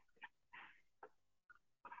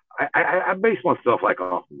 I base myself like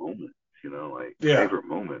off moments, you know, like favorite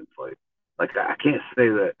moments. Like I can't say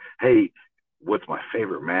that, hey, what's my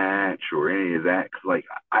favorite match or any of that, because like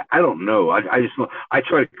I don't know. I just know, I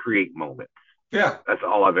try to create moments. Yeah, that's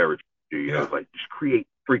all I've ever do. You know, it's like just create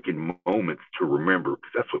freaking moments to remember,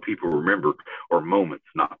 because that's what people remember, or moments,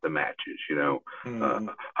 not the matches. You know,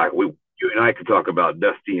 you and I could talk about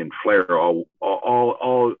Dusty and Flair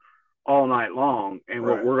all night long, and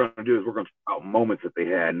what we're going to do is we're going to talk about moments that they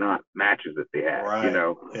had, not matches that they had. You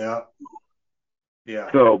know,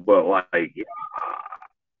 So, but like,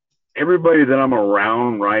 everybody that I'm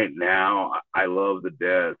around right now, I love to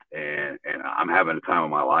death, and I'm having a time of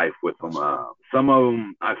my life with them. Some of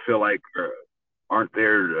them I feel like aren't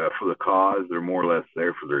there for the cause; they're more or less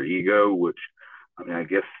there for their ego. Which, I mean, I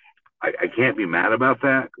guess I can't be mad about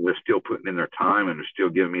that. They're still putting in their time, and they're still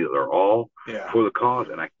giving me their all for the cause.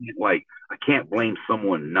 And I can't blame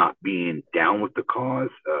someone not being down with the cause.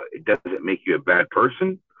 It doesn't make you a bad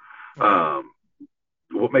person.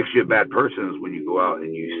 What makes you a bad person is when you go out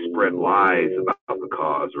and you spread lies about the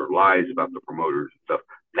cause, or lies about the promoters and stuff.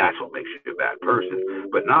 That's what makes you a bad person.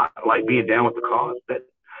 But not like being down with the cause.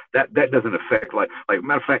 That doesn't affect, like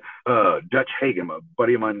matter of fact, Dutch Hagen, my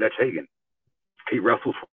buddy of mine, Dutch Hagen, he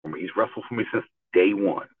wrestles for me. He's wrestled for me since day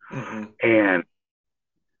one. Mm-hmm. And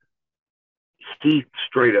he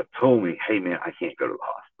straight up told me, hey man, I can't go to the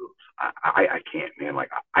hospitals. I can't, man. Like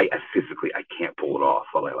I physically, I can't pull it off.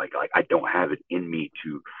 Like I don't have it in me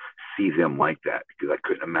to see them like that, because I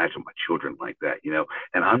couldn't imagine my children like that, you know.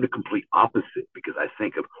 And I'm the complete opposite, because I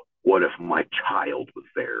think of, what if my child was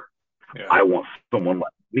there? I want someone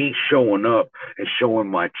like me showing up and showing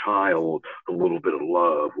my child a little bit of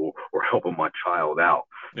love, or helping my child out.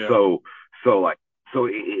 So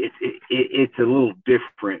it's a little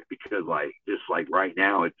different, because like, just like right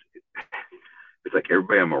now, it's like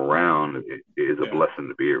everybody I'm around is a blessing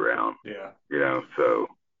to be around. Yeah. You know, so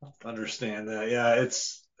understand that. Yeah,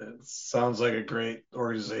 it's It sounds like a great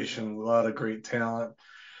organization, a lot of great talent.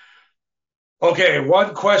 Okay,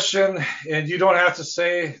 one question, and you don't have to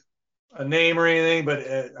say a name or anything, but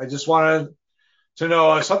I just wanted to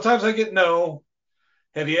know. Sometimes I get no.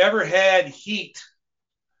 Have you ever had heat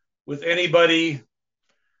with anybody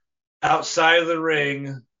outside of the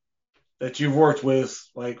ring that you've worked with,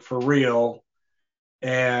 like for real,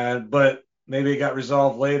 but maybe it got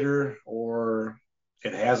resolved later or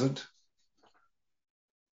it hasn't?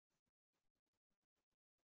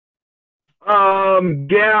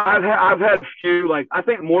 Yeah, I've had a few. Like, I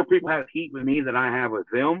think more people have heat with me than I have with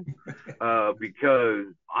them, because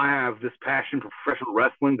I have this passion for professional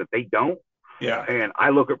wrestling that they don't, Yeah, and I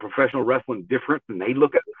look at professional wrestling different than they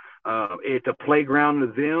look at it. It's a playground to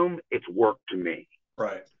them. It's work to me.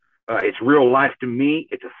 right. It's real life to me.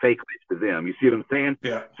 It's a fake life to them. You see what I'm saying?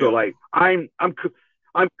 Yeah, So yeah, like, I'm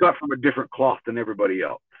cut from a different cloth than everybody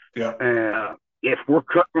else. yeah, And if we're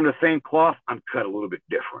cut from the same cloth, I'm cut a little bit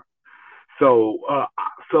different. So,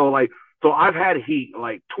 so I've had heat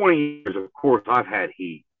like 20 years. Of course, I've had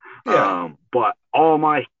heat. yeah. But all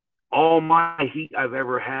my heat I've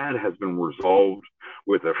ever had has been resolved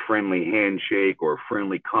with a friendly handshake or a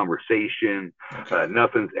friendly conversation. Okay.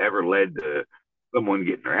 Nothing's ever led to someone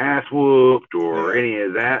getting their ass whooped or Yeah. any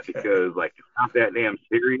of that, Okay. because like it's not that damn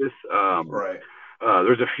serious. Right.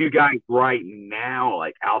 There's a few guys right now,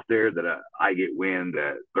 like out there, that I get wind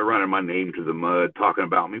that they're running my name to the mud, talking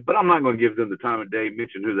about me, but I'm not going to give them the time of day,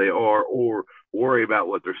 mention who they are, or worry about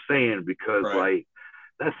what they're saying, because Right. like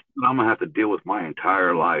that's what I'm gonna have to deal with my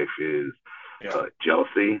entire life is Yeah.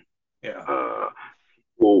 jealousy. Yeah. Uh,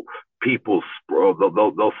 people,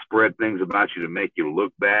 they'll spread things about you to make you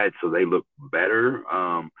look bad, so they look better.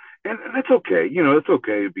 And that's okay. You know, it's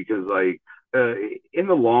okay because like in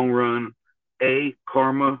the long run, A,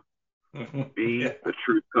 karma, B, Yeah. the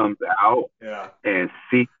truth comes out, Yeah. and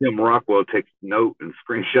C, Tim Rockwell takes note and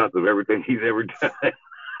screenshots of everything he's ever done.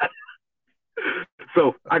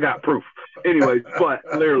 So I got proof. Anyways, but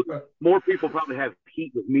literally, more people probably have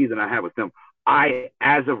heat with me than I have with them.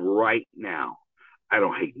 As of right now, I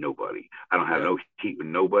don't hate nobody. I don't have Yeah. no heat with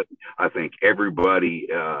nobody. I think everybody,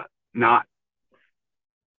 not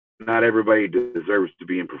not everybody deserves to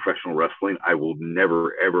be in professional wrestling. I will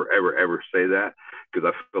never, ever, ever, ever say that, because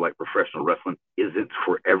I feel like professional wrestling isn't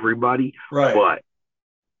for everybody, Right. but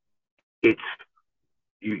it's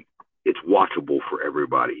you. It's watchable for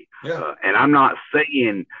everybody. Yeah. And I'm not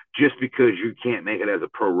saying just because you can't make it as a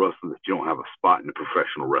pro wrestler that you don't have a spot in the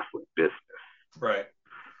professional wrestling business. Right.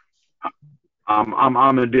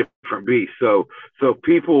 I'm a different beast. So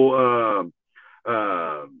people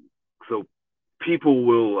so people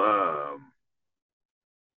will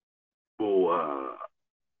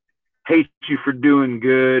hate you for doing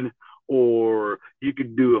good, or you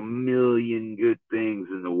could do a million good things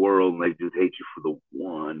in the world and they just hate you for the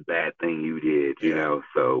one bad thing you did, you Yeah. know.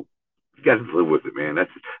 So you got to live with it, man.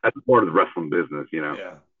 That's part of the wrestling business, you know.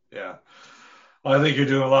 Yeah. Yeah. Well, I think you're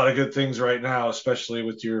doing a lot of good things right now, especially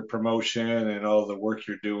with your promotion and all the work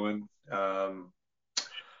you're doing.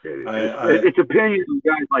 It's opinions of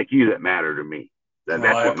guys like you that matter to me. Well,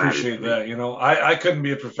 That's I what matters to appreciate me. that. I couldn't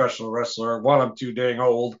be a professional wrestler. One, I'm too dang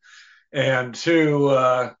old. And two,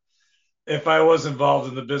 if I was involved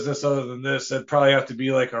in the business other than this, I'd probably have to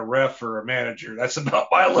be like a ref or a manager. That's about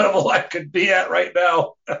my level I could be at right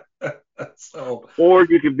now. So, Or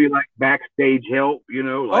you could be like backstage help, you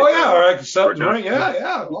know, oh like yeah, or I could set up the ring. production. Yeah,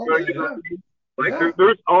 yeah, You all know, that. Yeah, like yeah,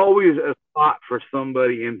 there's always a spot for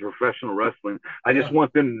somebody in professional wrestling. I just yeah.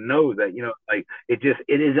 want them to know that, you know, like it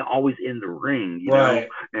isn't always in the ring, you know, Right.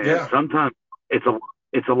 and Yeah. sometimes it's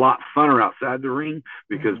a lot funner outside the ring,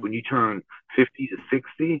 because Hmm. when you turn 50 to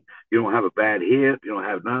 60, you don't have a bad hip, you don't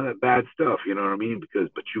have none of that bad stuff, you know what I mean?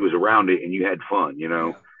 But you was around it and you had fun, you know.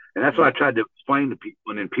 Yeah. And that's what I Yeah. tried to explain to people.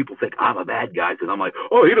 And then people think I'm a bad guy because I'm like,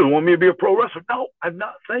 oh, he doesn't want me to be a pro wrestler. No, I'm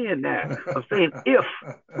not saying that. I'm saying if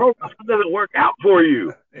pro wrestling doesn't work out for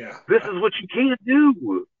you, Yeah. this is what you can't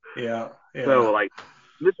do. Yeah. So Yeah. like,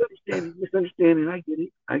 misunderstanding. I get it.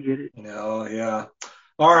 I get it. No, yeah.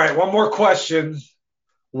 All right, one more question.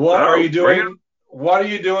 What are you Oh, bring it. doing? What are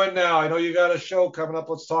you doing now? I know you got a show coming up.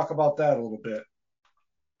 Let's talk about that a little bit.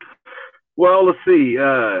 Well, let's see.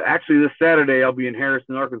 Actually, this Saturday I'll be in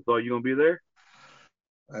Harrison, Arkansas. You gonna be there?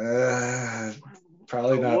 Uh,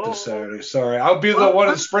 Probably not this Hello. Saturday. Sorry. I'll be the one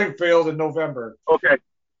in Springfield in November. Okay.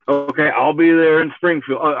 Okay, I'll be there in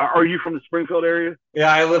Springfield. Are you from the Springfield area?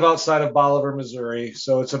 Yeah, I live outside of Bolivar, Missouri,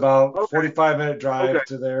 so it's about Okay. 45-minute Okay. drive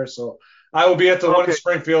to there. So I will be at the one in Okay.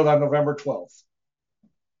 Springfield on November 12th.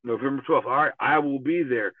 November 12th. All right, I will be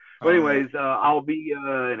there. But All right. anyways, I'll be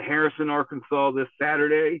in Harrison, Arkansas this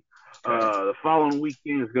Saturday. The following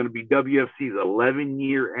weekend is going to be WFC's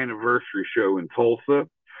 11-year anniversary show in Tulsa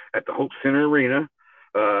at the Hope Center Arena,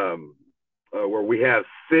 where we have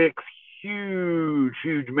 6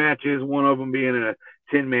 huge matches. One of them being a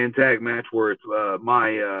 10-man tag match where it's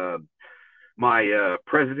my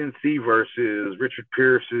presidency versus Richard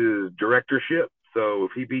Pierce's directorship. So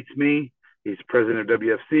if he beats me, he's president of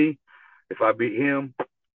WFC. If I beat him,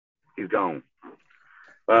 he's gone.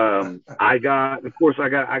 I got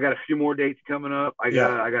a few more dates coming up. I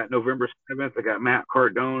got November 7th. I got Matt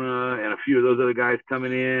Cardona and a few of those other guys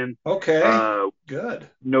coming in. Okay. Good.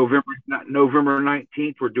 November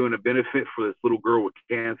 19th, we're doing a benefit for this little girl with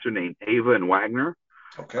cancer named Ava and Wagner.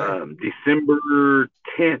 Okay. December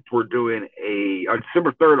 10th, we're doing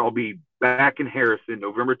December 3rd, I'll be back in Harrison.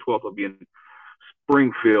 November 12th, I'll be in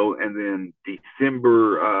Springfield. And then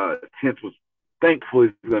December 10th was thankfully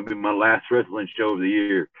it's going to be my last wrestling show of the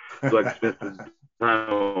year. So I can spend some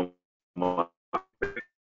time with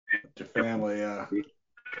your family, yeah.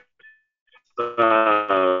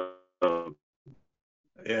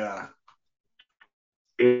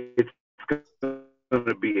 It's going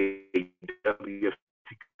to be a WFC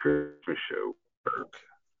Christmas show.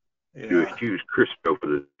 Yeah. Do a huge Christmas show for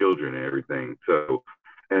the children and everything. So,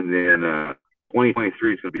 and then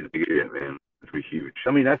 2023 is going to be the big event, man. It's going to be huge.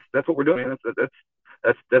 I mean, that's what we're doing.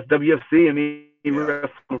 That's WFC. I mean, we're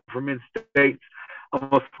wrestling for mid-states.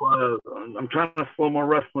 I'm trying to slow my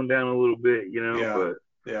wrestling down a little bit, but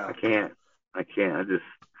I can't. I just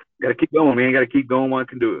got to keep going, man. Got to keep going while I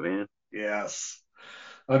can do it, man. Yes.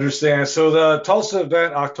 Understand. So the Tulsa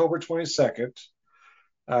event, October 22nd.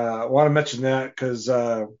 I want to mention that because,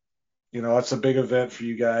 that's a big event for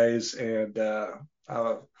you guys, and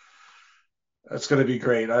it's going to be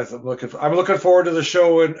great. I'm looking forward to the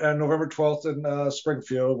show on November 12th in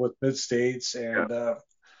Springfield with Mid-States. And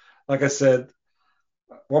like I said,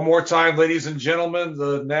 one more time, ladies and gentlemen,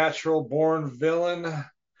 the natural born villain,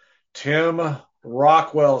 Tim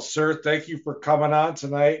Rockwell. Sir, thank you for coming on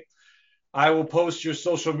tonight. I will post your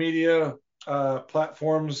social media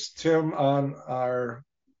platforms, Tim, on our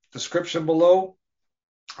description below,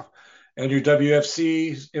 and your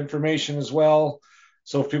WFC information as well.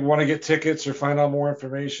 So if people want to get tickets or find out more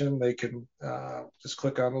information, they can just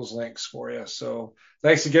click on those links for you. So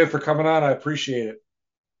thanks again for coming on. I appreciate it.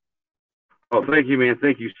 Oh, thank you, man.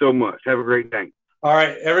 Thank you so much. Have a great day. All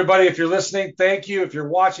right, everybody, if you're listening, thank you. If you're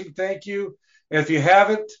watching, thank you. And if you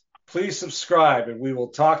haven't, please subscribe, and we will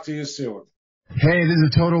talk to you soon. Hey, this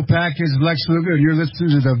is Total Package, Lex Luger, and you're listening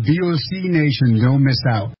to the VOC Nation. Don't miss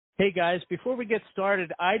out. Hey, guys, before we get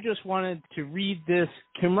started, I just wanted to read this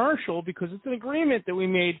commercial because it's an agreement that we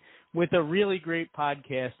made with a really great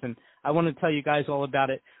podcast, and I want to tell you guys all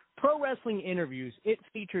about it. Pro Wrestling Interviews. It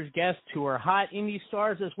features guests who are hot indie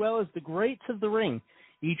stars as well as the greats of the ring.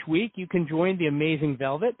 Each week, you can join the Amazing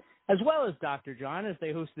Velvet as well as Dr. John as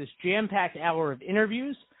they host this jam-packed hour of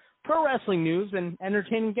interviews, pro wrestling news, and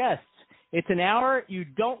entertaining guests. It's an hour you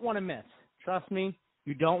don't want to miss. Trust me,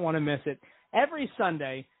 you don't want to miss it. Every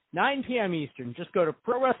Sunday, 9 p.m. Eastern. Just go to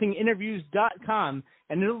ProWrestlingInterviews.com,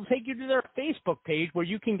 and it'll take you to their Facebook page where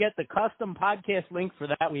you can get the custom podcast link for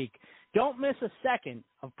that week. Don't miss a second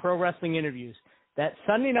of Pro Wrestling Interviews. That's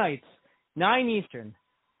Sunday nights, 9 Eastern.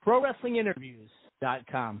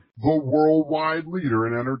 ProWrestlingInterviews.com. The worldwide leader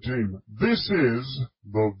in entertainment. This is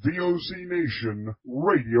the VOC Nation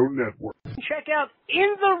Radio Network. Check out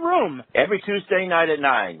In the Room every Tuesday night at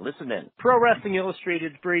 9. Listen in. Pro Wrestling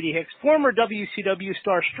Illustrated's Brady Hicks, former WCW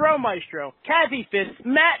star Stro Maestro, Kathy Fitz,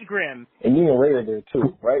 Matt Grimm. And you and Ray are there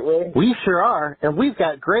too, right, Ray? We sure are, and we've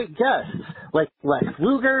got great guests like Lex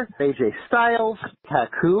Luger, AJ Styles,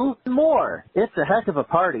 Haku, and more. It's a heck of a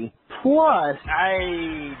party. Plus,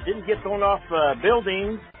 I didn't get thrown off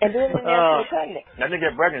buildings. And then get pregnant. I didn't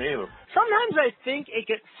get pregnant either. Sometimes I think it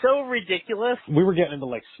gets so ridiculous. We were getting into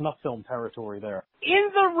like snuff film territory there. In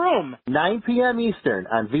the Room. 9 p.m. Eastern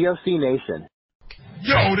on VOC Nation.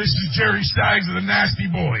 Yo, this is Jerry Steins of the Nasty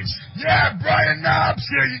Boys. Yeah, Brian Knobs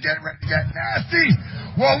here. You getting ready to get nasty?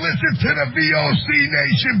 Well, listen to the VOC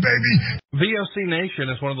Nation, baby. VOC Nation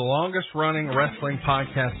is one of the longest-running wrestling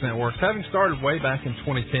podcast networks, having started way back in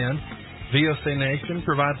 2010. VOC Nation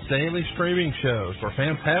provides daily streaming shows where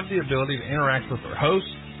fans have the ability to interact with their hosts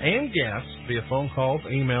and guests via phone calls,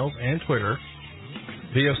 emails, and Twitter.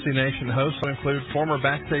 VOC Nation hosts will include former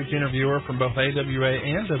backstage interviewer from both AWA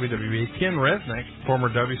and WWE, Ken Resnick, former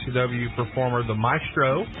WCW performer The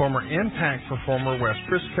Maestro, former Impact performer Wes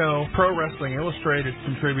Briscoe, Pro Wrestling Illustrated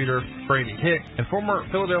contributor Brady Hicks, and former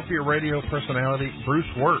Philadelphia radio personality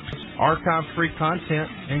Bruce Wirtz. Archive-free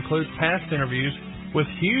content includes past interviews with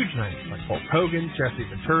huge names like Hulk Hogan, Jesse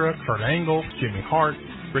Ventura, Kurt Angle, Jimmy Hart,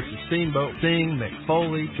 Ricky Steamboat, Sting, Mick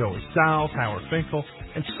Foley, Joey Styles, Howard Finkel,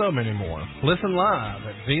 and so many more. Listen live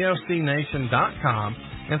at VOCNation.com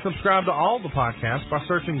and subscribe to all the podcasts by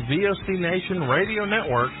searching VOC Nation Radio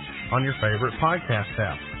Network on your favorite podcast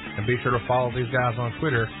app. And be sure to follow these guys on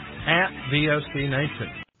Twitter at VOC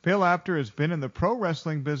Nation. Bill Apter has been in the pro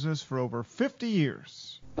wrestling business for over 50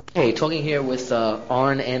 years. Hey, talking here with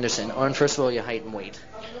Arn Anderson. Arn, first of all, your height and weight.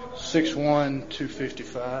 6'1",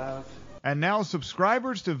 255. And now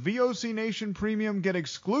subscribers to VOC Nation Premium get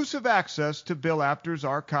exclusive access to Bill Apter's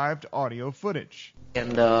archived audio footage.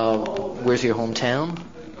 And where's your hometown?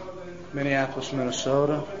 Minneapolis,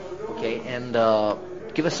 Minnesota. Okay, and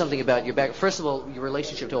give us something about your back. First of all, your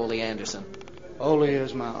relationship to Ole Anderson. Ole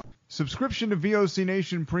is my... Subscription to VOC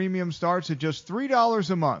Nation Premium starts at just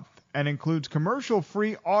 $3 a month and includes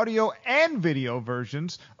commercial-free audio and video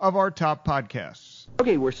versions of our top podcasts.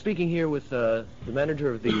 Okay, we're speaking here with the manager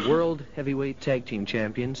of the World Heavyweight Tag Team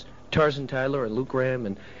Champions, Tarzan Tyler and Luke Graham,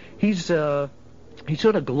 and he's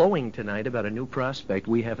sort of glowing tonight about a new prospect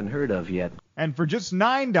we haven't heard of yet. And for just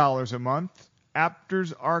 $9 a month,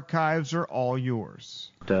 Apter's archives are all yours.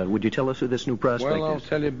 Would you tell us who this new prospect is? Well, I'll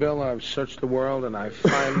tell you, Bill, I've searched the world, and I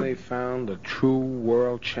finally found a true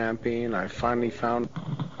world champion. I finally found...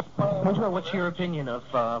 What's your opinion of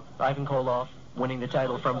Ivan Koloff winning the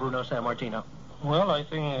title from Bruno Sammartino? Well, I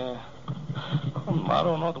think... I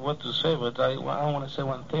don't know what to say, but I want to say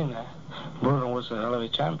one thing. Bruno was a hell of a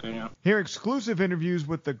champion, you know. Hear exclusive interviews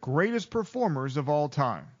with the greatest performers of all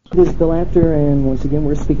time. This is Bill Apter, and once again,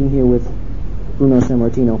 we're speaking here with Bruno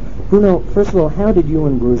Sammartino. Bruno, first of all, how did you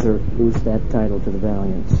and Bruiser lose that title to the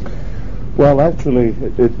Valiants? Well, actually,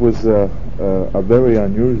 it was a very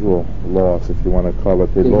unusual loss, if you want to call it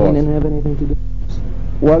a loss. Did Heenan have anything to do with this?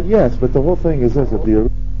 Well, yes, but the whole thing is this, that the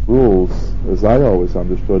rules, as I always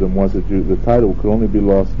understood them, was that the title could only be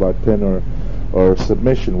lost by pin or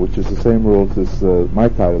submission, which is the same rules as my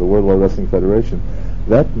title, the World Wide Wrestling Federation.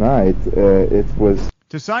 That night, it was...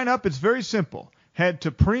 To sign up, it's very simple. Head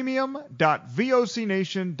to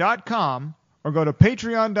premium.vocnation.com or go to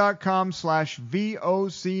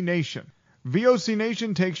patreon.com/VOCNation. VOC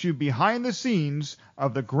Nation takes you behind the scenes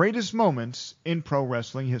of the greatest moments in pro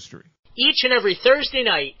wrestling history. Each and every Thursday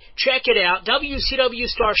night, check it out, WCW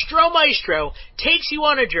star Stro Maestro takes you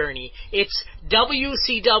on a journey. It's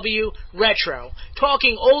WCW Retro.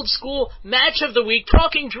 Talking old school, match of the week,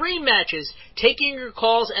 talking dream matches, taking your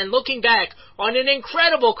calls and looking back on an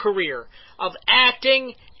incredible career of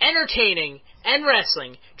acting, entertaining, and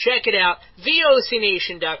wrestling. Check it out,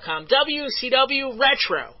 VOCNation.com, WCW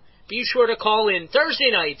Retro. Be sure to call in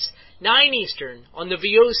Thursday nights, 9 Eastern, on the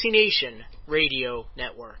VOC Nation Radio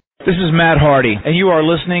Network. This is Matt Hardy, and you are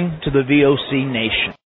listening to the VOC Nation.